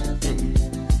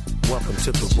 Welcome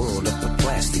to the world of the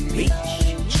plastic beach.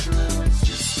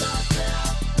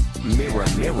 Mirror,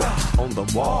 mirror on the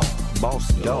wall. Boss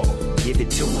dog, give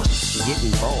it to him. Get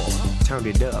involved. Turn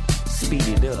it up. Speed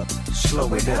it up.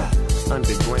 Slow it up.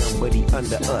 Underground, but he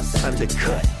under us.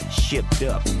 Undercut. Shipped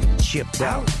up. Chipped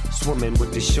out. Swimming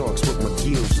with the sharks with my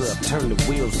gills up. Turn the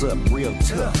wheels up real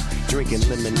tough. Drinking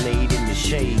lemonade in the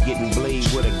shade. Getting blade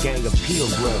with a gang of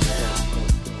pilgrims.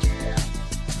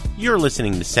 You're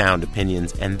listening to Sound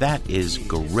Opinions, and that is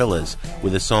Gorillaz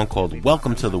with a song called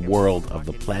Welcome to the World of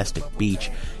the Plastic Beach.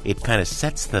 It kind of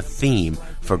sets the theme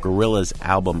for Gorillaz'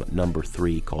 album number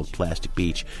 3 called Plastic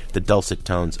Beach. The dulcet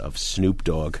tones of Snoop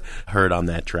Dogg heard on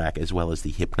that track, as well as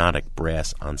the hypnotic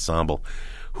brass ensemble.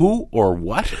 Who or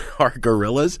what are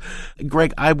Gorillaz?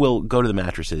 Greg, I will go to the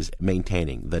mattresses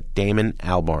maintaining that Damon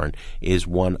Albarn is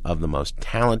one of the most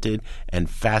talented and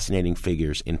fascinating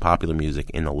figures in popular music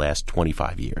in the last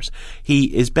 25 years.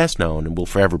 He is best known and will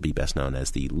forever be best known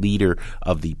as the leader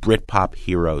of the Britpop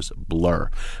heroes Blur.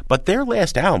 But their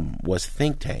last album was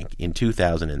Think Tank in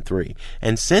 2003.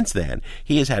 And since then,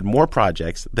 he has had more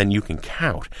projects than you can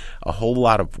count. A whole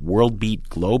lot of world beat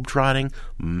globetrotting,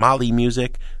 Molly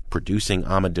music, producing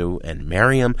Amadou and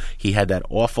Mariam. He had that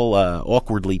awful,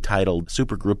 awkwardly titled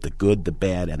supergroup, The Good, the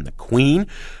Bad, and the Queen.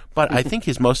 But I think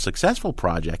his most successful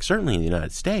project, certainly in the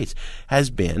United States, has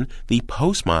been the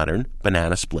postmodern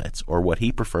Banana Splits, or what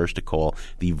he prefers to call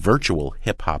the virtual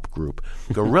hip-hop group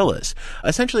Gorillaz.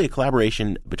 Essentially a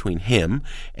collaboration between him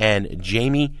and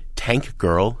Jamie Tank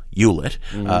Girl Hewlett,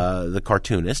 the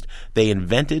cartoonist. They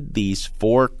invented these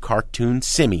 4 cartoon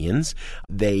simians.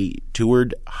 They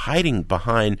toured hiding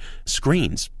behind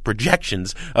screens,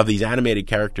 projections of these animated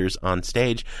characters on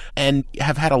stage, and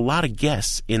have had a lot of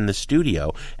guests in the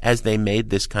studio as they made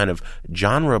this kind of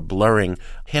genre-blurring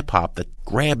hip-hop that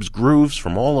grabs grooves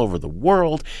from all over the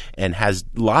world and has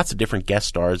lots of different guest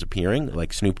stars appearing,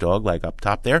 like Snoop Dogg, like up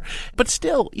top there. But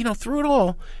still, through it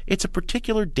all, it's a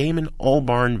particular Damon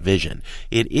Albarn vision.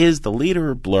 It is the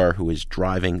leader of Blur who is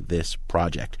driving this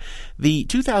project. The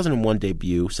 2001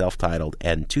 debut, self-titled,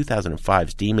 and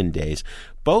 2005's Demon Days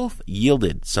both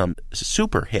yielded some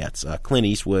super hits. Clint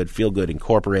Eastwood, Feel Good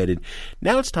Incorporated.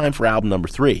 Now it's time for album number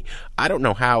 3. I don't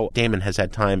know how Damon has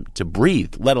had time to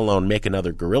breathe, let alone make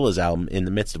another Gorillaz album in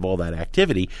the midst of all that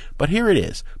activity. But here it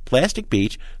is. Plastic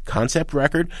Beach, concept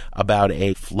record about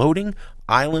a floating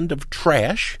island of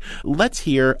trash. Let's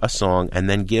hear a song and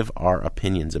then give our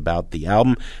opinions about the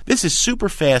album. This is Super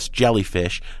Fast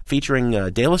Jellyfish, featuring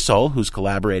De La Soul, who's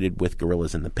collaborated with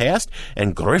Gorillaz in the past,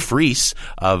 and Griff Rhys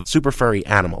of Super Furry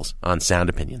Animals on Sound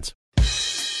Opinions.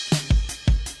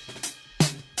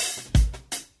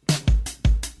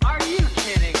 Are you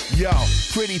kidding? Yo,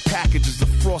 pretty packages of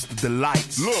Frosted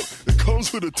Delights. Look, it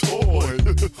comes with a toy.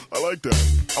 I like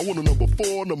that. I want a number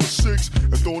 4, number 6,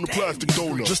 and throw in a plastic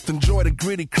donut. Just enjoy the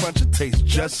gritty crunch. It tastes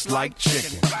just like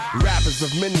chicken. Wrappers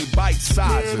of many bite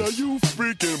sizes. Man, are you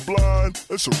freaking blind?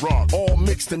 It's a rock. All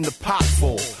mixed in the pot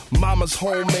full. Mama's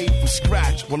homemade from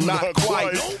scratch. Well, not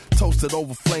quite. Toasted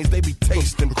over flames, they be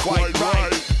tasting quite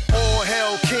right. All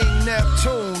hail King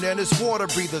Neptune and his water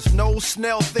breathers. No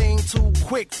snail thing too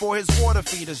quick for his water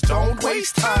feeders. Don't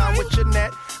waste time with your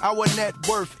net. Our net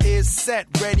worth is set,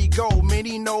 ready, go.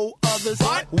 Many know others.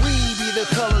 What? We be the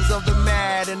colors of the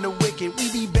mad and the wicked.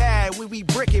 We be bad, we be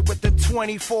brick it with the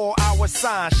 24-hour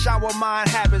sign. Shower mind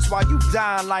habits while you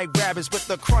dine like rabbits with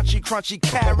the crunchy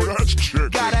carrots.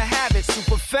 Gotta have it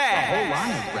super fast. A whole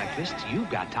line of breakfast you've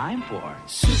got time for.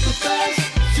 Super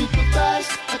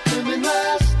fast, I come in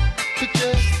last. But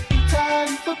just in time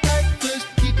for breakfast.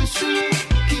 Keep it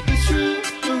true,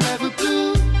 forever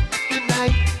blue. The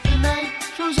night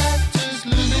throws actors,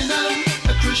 aluminum,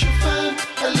 a crucial fun,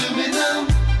 aluminum.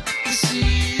 The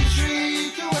sea is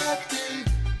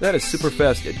radioactive. That is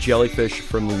Superfast Jellyfish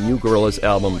from the new Gorillaz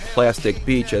album Plastic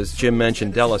Beach. As Jim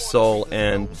mentioned, De La Soul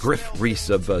and Griff Rhys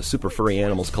of Super Furry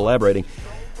Animals collaborating.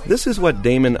 This is what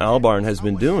Damon Albarn has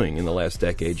been doing in the last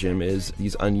decade, Jim, is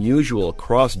these unusual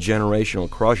cross-generational,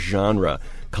 cross-genre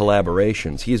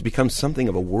collaborations. He has become something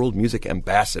of a world music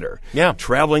ambassador. Yeah.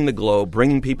 Traveling the globe,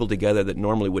 bringing people together that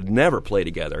normally would never play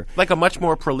together. Like a much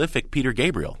more prolific Peter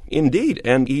Gabriel. Indeed.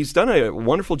 And he's done a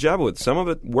wonderful job with it. Some of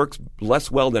it works less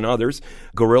well than others.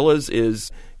 Gorillaz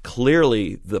is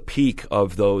clearly the peak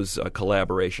of those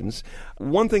collaborations.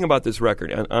 One thing about this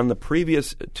record, on the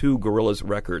previous 2 Gorillaz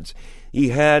records, he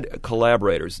had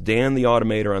collaborators, Dan the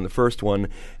Automator on the first one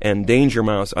and Danger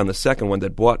Mouse on the second one,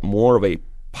 that brought more of a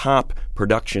pop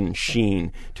production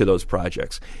sheen to those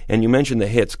projects. And you mentioned the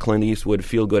hits, Clint Eastwood,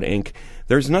 Feel Good Inc.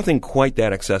 There's nothing quite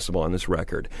that accessible on this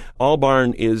record.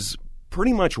 Albarn is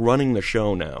pretty much running the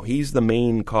show now. He's the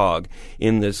main cog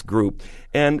in this group.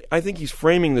 And I think he's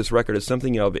framing this record as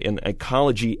something of an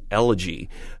ecology elegy,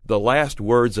 the last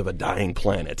words of a dying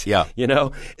planet. Yeah. You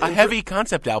know? A heavy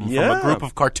concept album from a group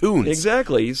of cartoons.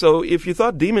 Exactly. So if you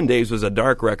thought Demon Days was a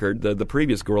dark record, the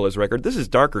previous Gorillaz record, this is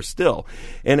darker still.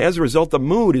 And as a result, the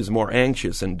mood is more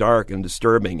anxious and dark and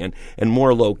disturbing and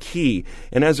more low-key.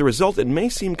 And as a result, it may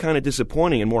seem kind of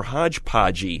disappointing and more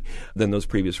hodgepodgey than those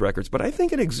previous records. But I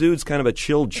think it exudes kind of a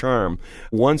chilled charm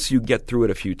once you get through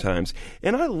it a few times.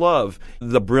 And I love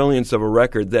the brilliance of a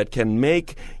record that can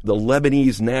make the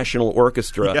Lebanese National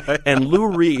Orchestra and Lou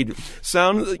Reed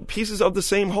sound pieces of the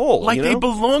same whole. Like they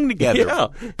belong together. Yeah.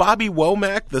 Bobby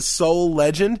Womack, the soul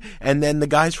legend, and then the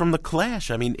guys from The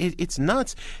Clash. I mean, it's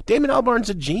nuts. Damon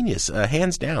Albarn's a genius,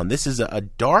 hands down. This is a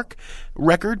dark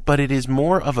record, but it is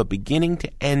more of a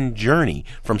beginning-to-end journey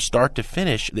from start to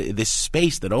finish, this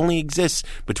space that only exists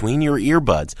between your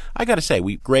earbuds. I gotta say,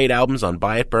 we grade albums on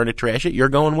Buy It, Burn It, Trash It. You're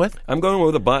going with? I'm going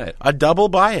with a Buy It. A double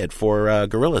Buy It for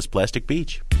Gorillaz Plastic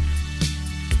Beach.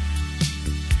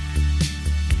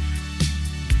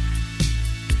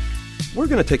 We're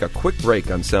going to take a quick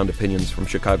break on Sound Opinions from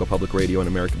Chicago Public Radio and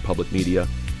American Public Media.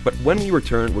 But when we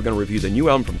return, we're going to review the new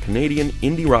album from Canadian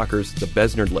indie rockers, the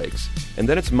Besnard Lakes. And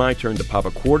then it's my turn to pop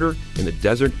a quarter in the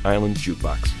Desert Island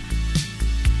Jukebox.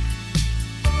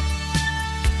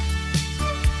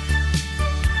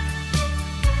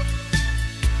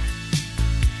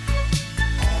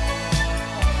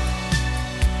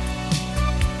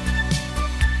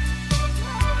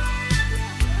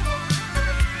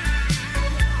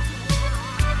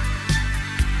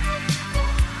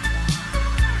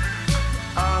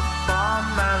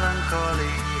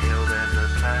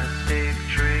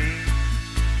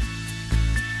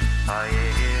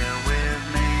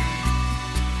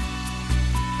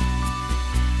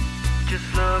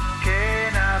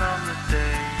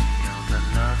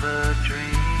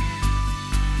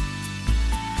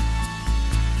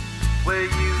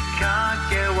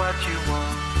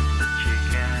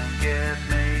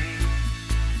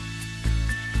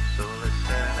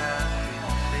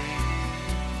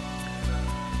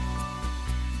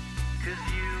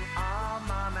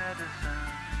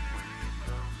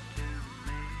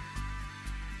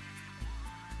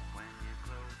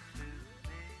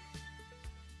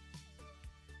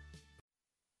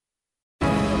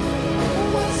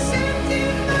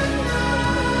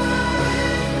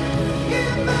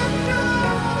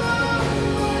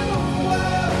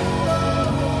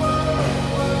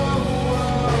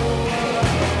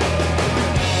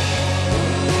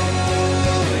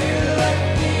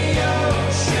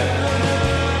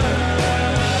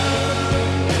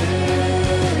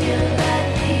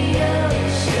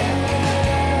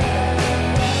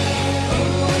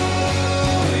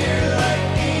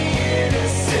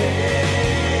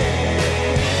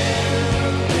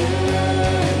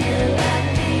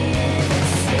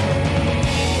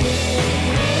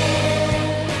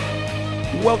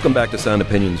 Welcome back to Sound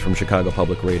Opinions from Chicago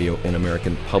Public Radio and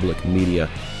American Public Media.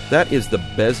 That is the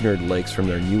Besnard Lakes from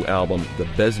their new album, The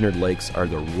Besnard Lakes Are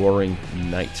the Roaring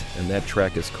Night. And that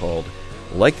track is called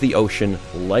Like the Ocean,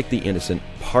 Like the Innocent,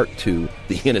 Part 2,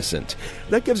 The Innocent.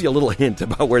 That gives you a little hint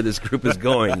about where this group is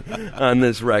going on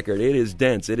this record. It is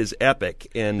dense. It is epic.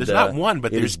 And there's not one,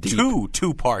 but there's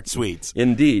two-part suites.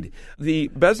 Indeed. The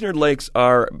Besnard Lakes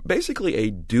are basically a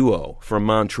duo from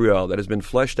Montreal that has been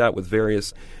fleshed out with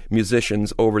various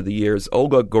musicians over the years,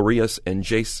 Olga Gorillaz and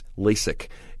Jace Lasik,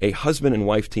 a husband and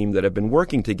wife team that have been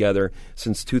working together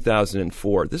since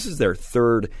 2004. This is their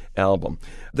third album.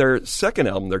 Their second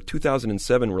album, their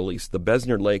 2007 release, The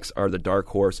Besnard Lakes Are the Dark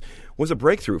Horse, was a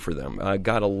breakthrough for them.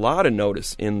 Got a lot of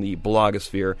notice in the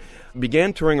blogosphere,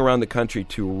 began touring around the country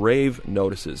to rave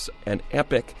notices, an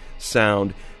epic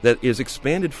sound that is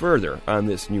expanded further on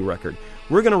this new record.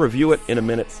 We're going to review it in a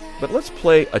minute, but let's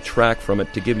play a track from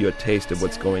it to give you a taste of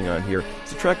what's going on here.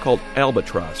 It's a track called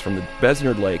Albatross from the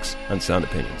Besnard Lakes on Sound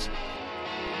Opinions.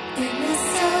 In the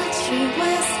sultry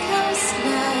West Coast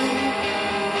night,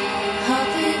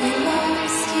 hopping and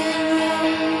lost in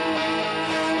road,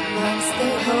 amongst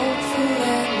the hopeful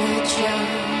and the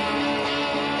young.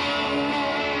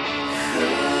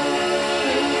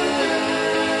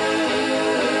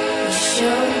 You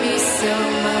showed me so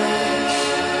much.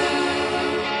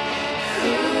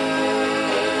 You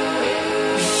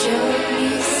showed me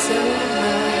so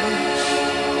much.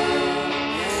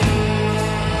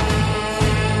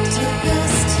 Took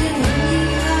us to a new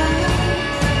high,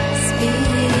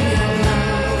 speeding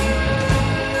along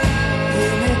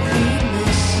in a green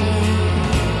machine.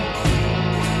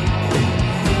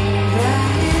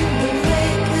 Right in the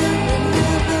wake of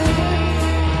another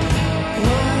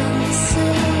one so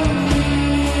mean.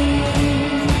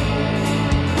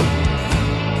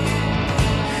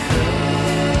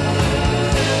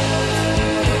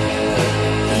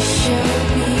 You showed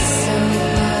me so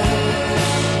much.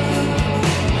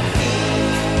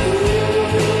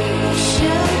 You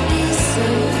showed me so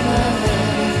much.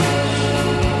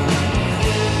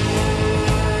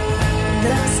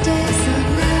 Those days are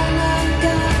now long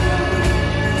gone.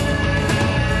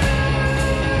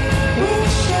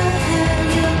 Wish I had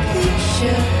your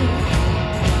picture.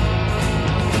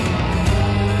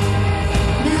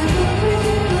 Never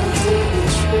able to the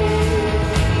truth.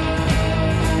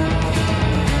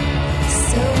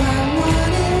 So I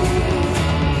wanted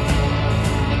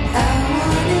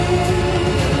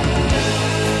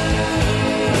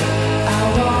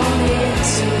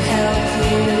to help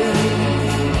you.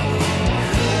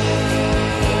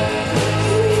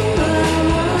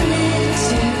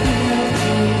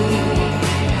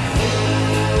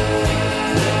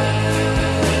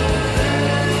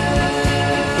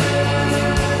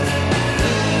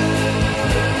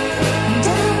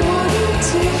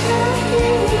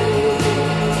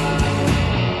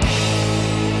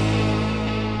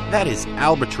 That is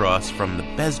Albatross from the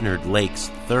Besnard Lakes'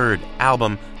 third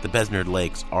album. The Besnard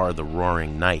Lakes are the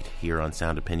Roaring Night here on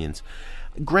Sound Opinions.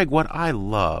 Greg, what I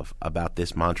love about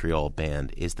this Montreal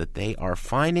band is that they are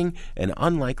finding an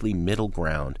unlikely middle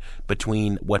ground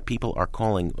between what people are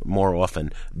calling more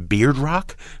often beard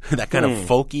rock, that kind of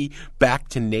folky,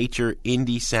 back-to-nature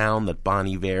indie sound that Bon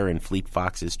Iver and Fleet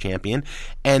Foxes champion,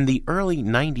 and the early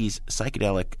 90s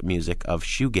psychedelic music of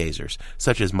shoegazers,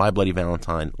 such as My Bloody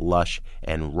Valentine, Lush,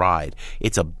 and Ride.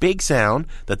 It's a big sound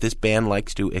that this band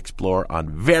likes to explore on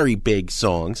very big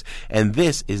songs, and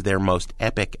this is their most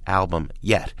epic album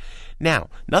yet. Now,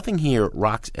 nothing here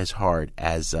rocks as hard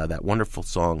as that wonderful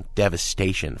song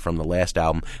Devastation from the last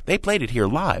album. They played it here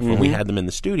live when we had them in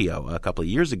the studio a couple of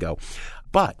years ago.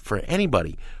 But for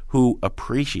anybody who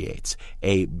appreciates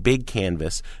a big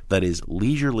canvas that is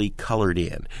leisurely colored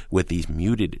in with these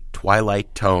muted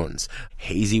twilight tones,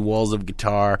 hazy walls of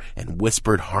guitar and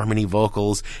whispered harmony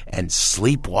vocals and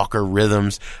sleepwalker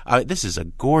rhythms, this is a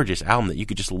gorgeous album that you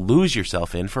could just lose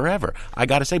yourself in forever. I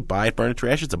gotta say, buy it, burn it,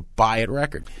 trash. It's a buy it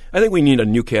record. I think we need a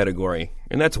new category,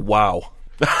 and that's wow.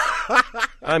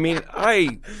 I mean,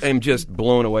 I am just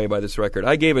blown away by this record.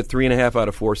 I gave it 3.5 out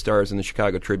of 4 stars in the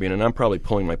Chicago Tribune, and I'm probably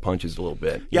pulling my punches a little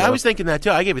bit. Yeah, I was thinking that too.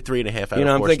 I gave it 3.5 out of 4 stars.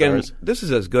 I'm thinking this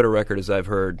is as good a record as I've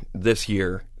heard this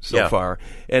year so far,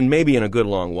 and maybe in a good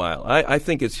long while. I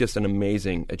think it's just an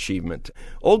amazing achievement.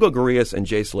 Olga Gorillaz and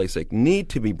Jay Slasik need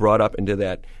to be brought up into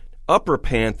that upper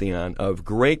pantheon of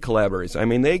great collaborators. I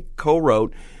mean, they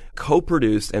co-wrote,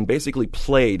 co-produced, and basically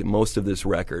played most of this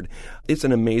record. It's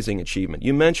an amazing achievement.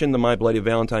 You mentioned the My Bloody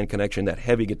Valentine connection, that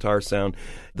heavy guitar sound,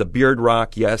 the beard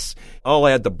rock, yes. I'll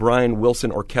add the Brian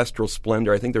Wilson orchestral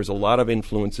splendor. I think there's a lot of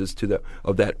influences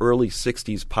of that early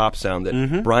 60s pop sound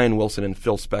that Brian Wilson and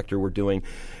Phil Spector were doing.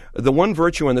 The one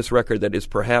virtue on this record that is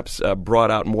perhaps brought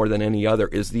out more than any other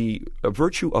is the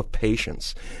virtue of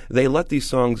patience. They let these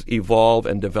songs evolve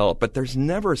and develop, but there's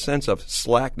never a sense of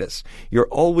slackness. You're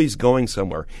always going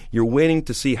somewhere. You're waiting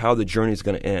to see how the journey is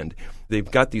going to end. They've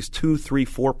got these 2, 3,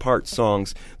 4-part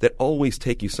songs that always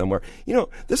take you somewhere. You know,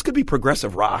 this could be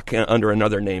progressive rock under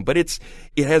another name, but it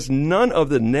has none of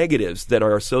the negatives that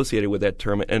are associated with that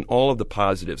term and all of the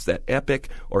positives, that epic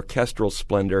orchestral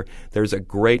splendor. There's a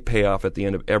great payoff at the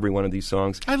end of every one of these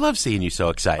songs. I love seeing you so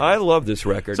excited. I love this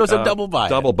record. So it's a double buy.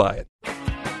 Double buy it.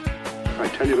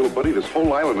 I tell you, little buddy, this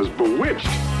whole island is bewitched.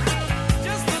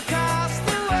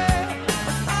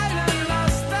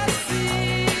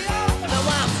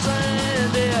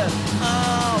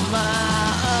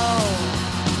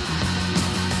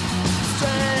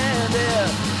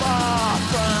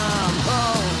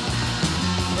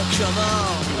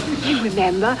 You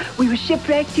remember, we were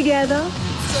shipwrecked together.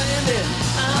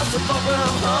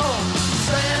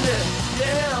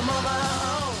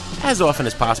 As often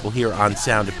as possible here on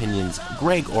Sound Opinions,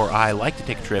 Greg or I like to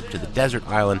take a trip to the desert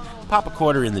island, pop a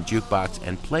quarter in the jukebox,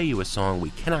 and play you a song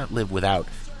we cannot live without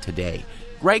today.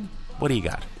 Greg, what do you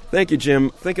got? Thank you, Jim.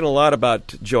 Thinking a lot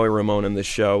about Joey Ramone in this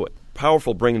show.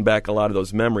 Powerful bringing back a lot of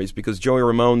those memories because Joey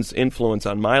Ramone's influence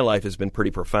on my life has been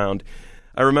pretty profound.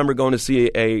 I remember going to see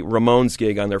a Ramones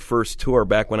gig on their first tour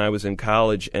back when I was in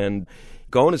college and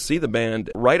going to see the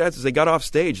band right as they got off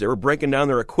stage. They were breaking down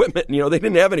their equipment. And, they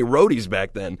didn't have any roadies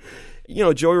back then.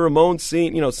 Joey Ramone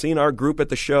seeing our group at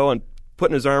the show and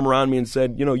putting his arm around me and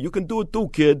said, you can do it too,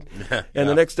 kid. And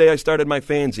the next day I started my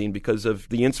fanzine because of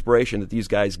the inspiration that these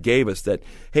guys gave us that,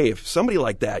 hey, if somebody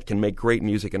like that can make great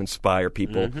music and inspire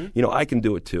people, I can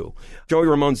do it too. Joey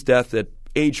Ramone's death at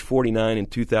age 49 in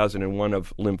 2001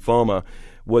 of lymphoma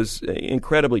was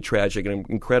incredibly tragic and an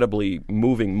incredibly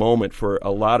moving moment for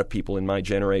a lot of people in my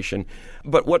generation.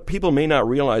 But what people may not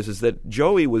realize is that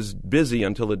Joey was busy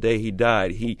until the day he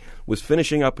died. He was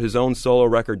finishing up his own solo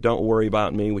record, Don't Worry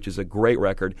About Me, which is a great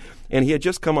record, and he had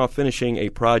just come off finishing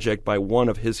a project by one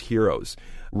of his heroes,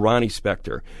 Ronnie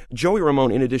Spector. Joey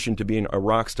Ramone, in addition to being a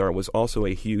rock star, was also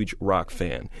a huge rock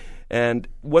fan. And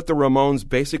what the Ramones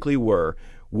basically were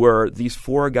these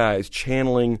 4 guys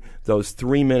channeling those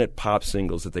 3-minute pop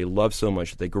singles that they loved so much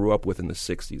that they grew up with in the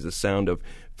 60s, the sound of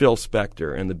Phil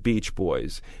Spector and the Beach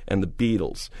Boys and the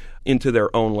Beatles into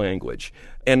their own language.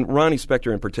 And Ronnie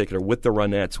Spector in particular, with the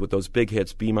Ronettes, with those big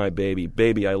hits, Be My Baby,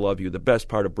 Baby I Love You, The Best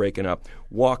Part of Breaking Up,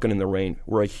 Walking in the Rain,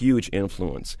 were a huge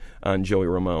influence on Joey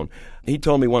Ramone. He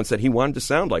told me once that he wanted to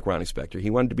sound like Ronnie Spector.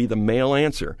 He wanted to be the male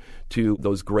answer to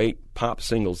those great pop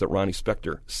singles that Ronnie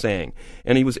Spector sang.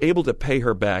 And he was able to pay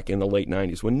her back in the late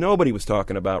 90s when nobody was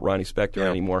talking about Ronnie Spector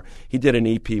anymore. He did an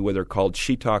EP with her called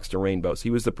She Talks to Rainbows.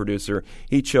 He was the producer.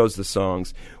 He chose the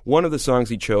songs. One of the songs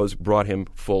he chose brought him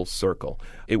full circle.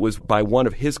 It was by one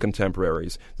of his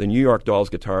contemporaries, the New York Dolls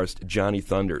guitarist Johnny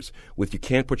Thunders, with You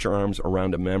Can't Put Your Arms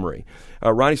Around a Memory.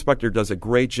 Ronnie Spector does a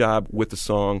great job with the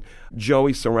song.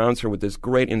 Joey surrounds her with this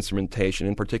great instrumentation,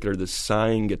 in particular this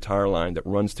sighing guitar line that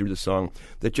runs through the song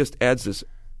that just adds this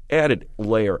added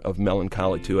layer of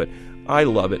melancholy to it. I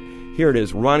love it. Here it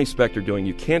is, Ronnie Spector doing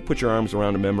You Can't Put Your Arms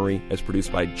Around a Memory, as produced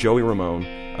by Joey Ramone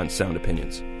on Sound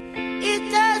Opinions.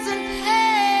 It doesn't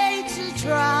hate to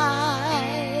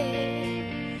try.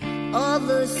 All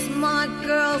the smart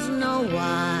girls know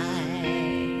why.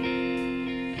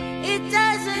 It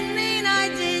doesn't mean I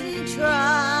didn't try.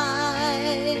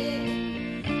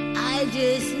 I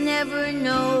just never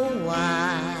know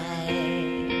why.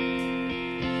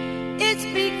 It's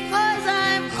because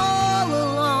I'm all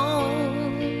alone.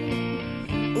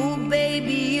 Ooh,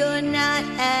 baby, you're not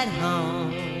at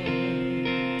home.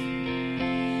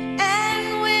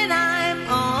 And when I'm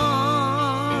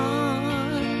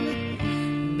on,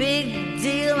 big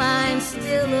deal, I'm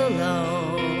still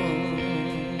alone.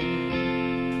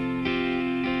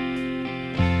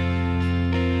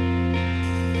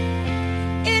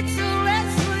 It's a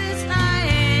restless I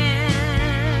am.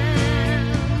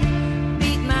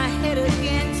 Beat my head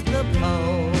against the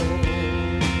pole.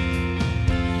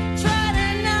 Try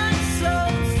to knock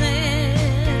some sense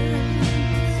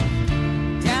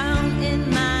down in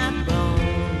my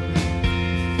bones.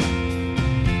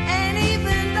 And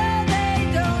even though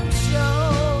they don't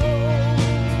show,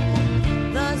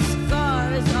 the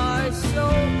scars are so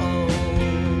old.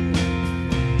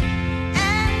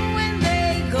 And when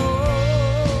they go,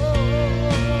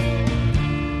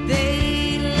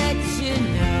 they let you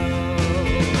know.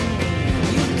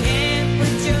 You can't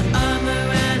put your arm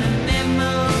around a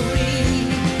memory.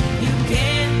 You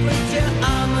can't put your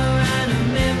arm around a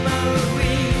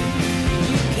memory.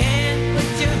 You can't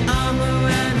put your arm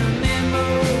around a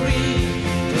memory.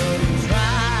 Don't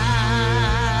try.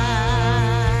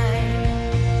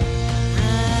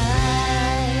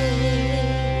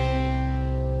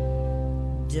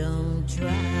 Don't try.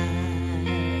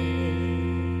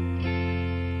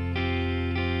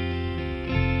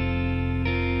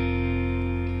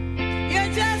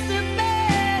 You're just a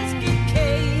basket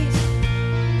case,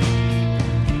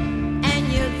 and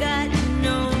you got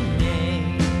no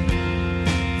name.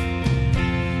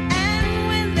 And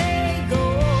when they go,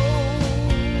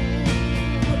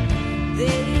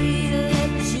 they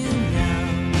let you know.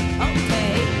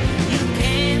 Okay, you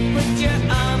can't put your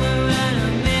arm around a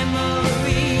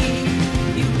memory.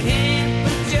 You can't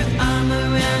put your arm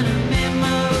around a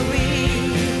memory.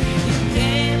 You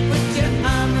can't put your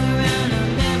arm around a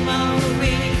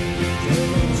memory.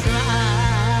 Don't try.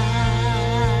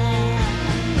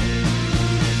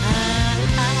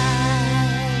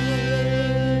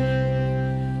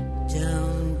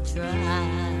 Don't try.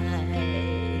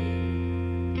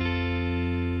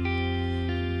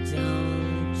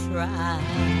 Don't try.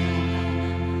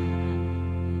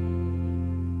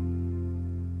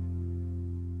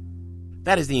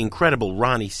 That is the incredible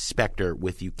Ronnie Spector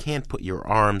with You Can't Put Your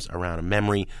Arms Around a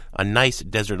Memory, a nice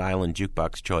desert island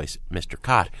jukebox choice, Mr.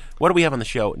 Cott. What do we have on the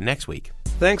show next week?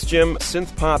 Thanks, Jim.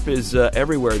 Synth-Pop is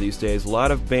everywhere these days. A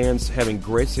lot of bands having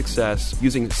great success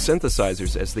using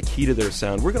synthesizers as the key to their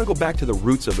sound. We're going to go back to the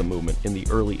roots of the movement in the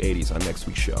early 80s on next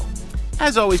week's show.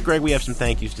 As always, Greg, we have some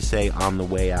thank yous to say on the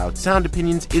way out. Sound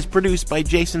Opinions is produced by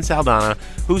Jason Saldana,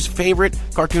 whose favorite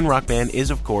cartoon rock band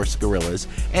is, of course, Gorillaz,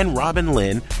 and Robin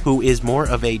Lynn, who is more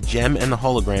of a Gem and the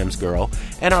Holograms girl,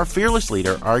 and our fearless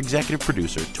leader, our executive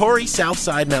producer, Tori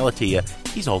Southside Malatia.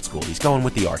 He's old school. He's going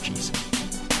with the Archies.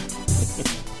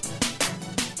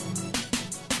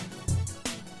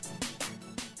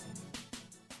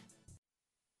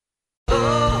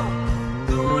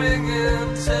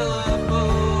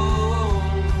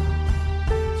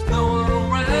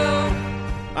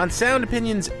 On Sound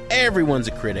Opinions, everyone's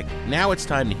a critic. Now it's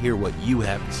time to hear what you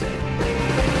have to say.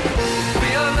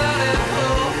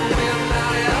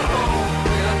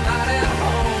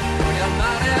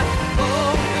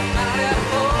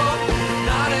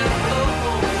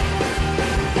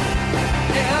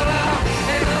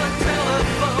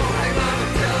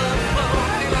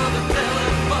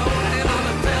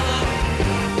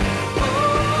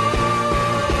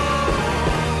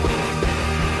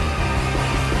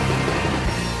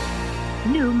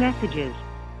 New messages.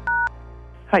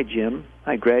 Hi, Jim.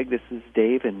 Hi, Greg. This is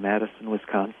Dave in Madison,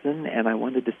 Wisconsin, and I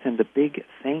wanted to send a big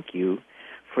thank you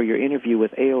for your interview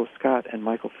with A.O. Scott and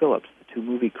Michael Phillips, the two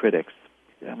movie critics.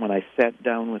 When I sat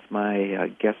down with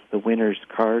my Guess the Winners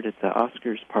card at the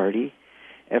Oscars party,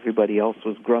 everybody else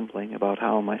was grumbling about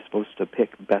how am I supposed to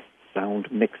pick best sound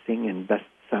mixing and best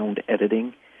sound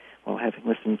editing Well, having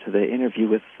listened to the interview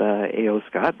with A.O.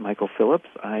 Scott, Michael Phillips,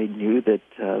 I knew that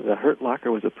the Hurt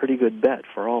Locker was a pretty good bet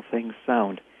for all things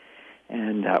sound,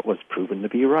 and that was proven to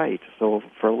be right. So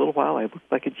for a little while, I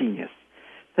looked like a genius.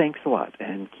 Thanks a lot,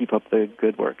 and keep up the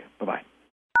good work. Bye-bye.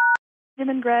 Jim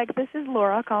and Greg, this is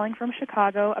Laura calling from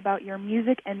Chicago about your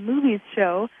music and movies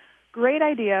show. Great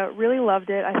idea. Really loved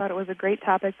it. I thought it was a great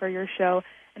topic for your show,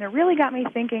 and it really got me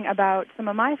thinking about some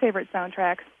of my favorite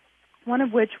soundtracks, one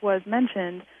of which was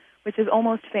mentioned, which is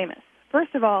Almost Famous.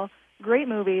 First of all, great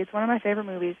movie. It's one of my favorite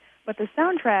movies, but the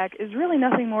soundtrack is really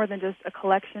nothing more than just a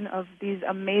collection of these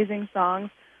amazing songs,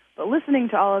 but listening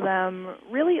to all of them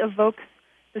really evokes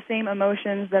the same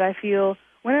emotions that I feel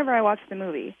whenever I watch the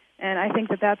movie. And I think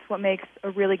that that's what makes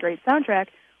a really great soundtrack,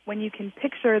 when you can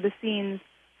picture the scenes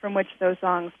from which those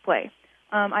songs play.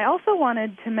 I also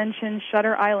wanted to mention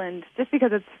Shutter Island, just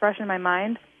because it's fresh in my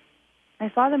mind.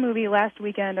 I saw the movie last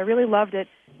weekend. I really loved it,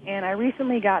 and I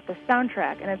recently got the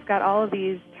soundtrack, and it's got all of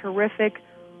these terrific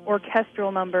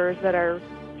orchestral numbers that are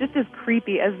just as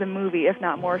creepy as the movie, if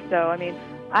not more so. I mean,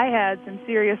 I had some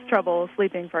serious trouble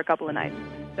sleeping for a couple of nights.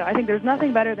 So I think there's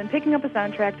nothing better than picking up a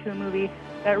soundtrack to a movie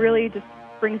that really just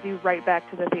brings you right back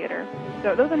to the theater.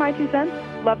 So those are my 2 cents.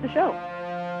 Love the show.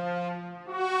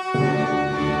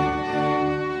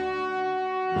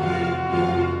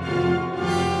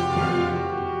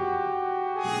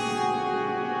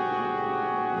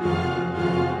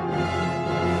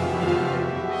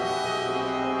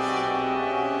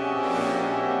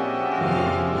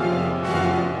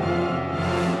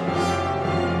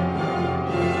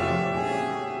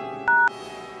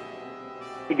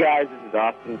 Hey guys, this is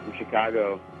Austin from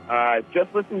Chicago.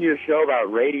 Just listened to your show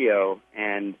about radio,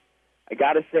 and I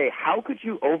gotta say, how could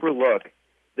you overlook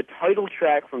the title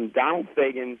track from Donald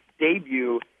Fagen's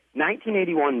debut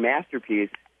 1981 masterpiece,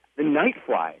 The Night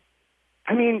Fly?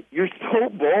 I mean, you're so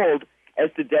bold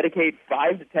as to dedicate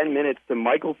 5 to 10 minutes to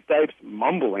Michael Stipe's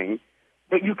mumbling,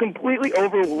 but you completely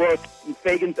overlook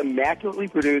Fagen's immaculately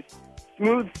produced,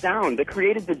 smooth sound that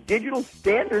created the digital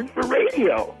standard for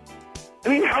radio. I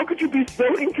mean, how could you be so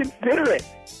inconsiderate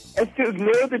as to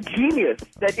ignore the genius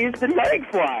that is the Night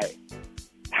Fly?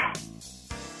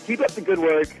 Keep up the good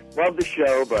work. Love the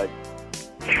show, but...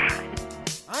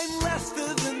 I'm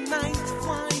Lester the Night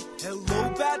Fly. Hello,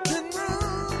 Baton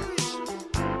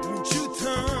Rouge. Won't you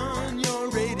turn your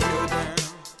radio down?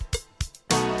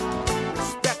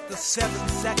 Respect the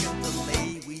 7-second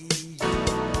delay we use.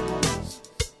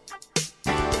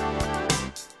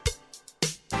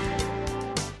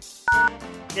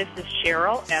 This is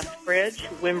Cheryl Eskridge,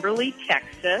 Wimberley,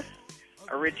 Texas,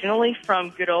 originally from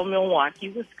good old Milwaukee,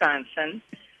 Wisconsin.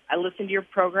 I listen to your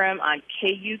program on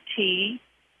KUT,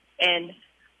 and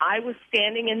I was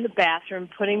standing in the bathroom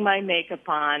putting my makeup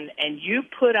on, and you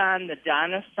put on the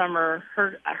Donna Summer,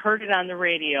 I heard it on the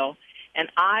radio, and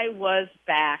I was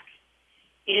back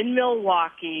in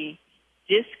Milwaukee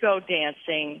disco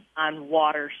dancing on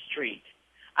Water Street.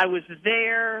 I was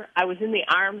there. I was in the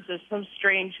arms of some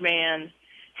strange man,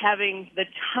 having the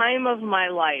time of my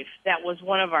life. That was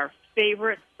one of our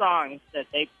favorite songs that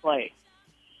they played.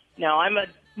 Now, I'm a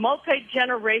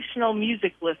multi-generational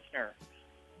music listener,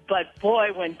 but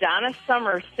boy, when Donna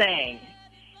Summer sang,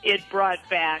 it brought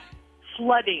back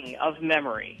flooding of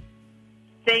memory.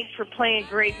 Thanks for playing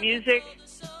great music,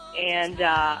 and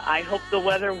I hope the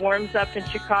weather warms up in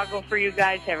Chicago for you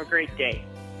guys. Have a great day.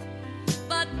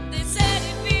 But they said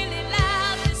it really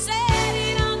loud. They said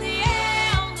it on the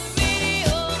air, on the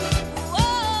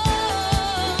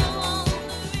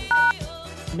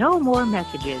radio. No more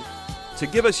messages. To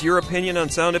give us your opinion on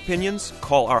Sound Opinions,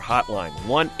 call our hotline,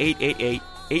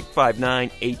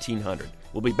 1-888-859-1800.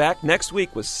 We'll be back next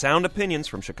week with Sound Opinions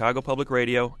from Chicago Public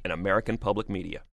Radio and American Public Media.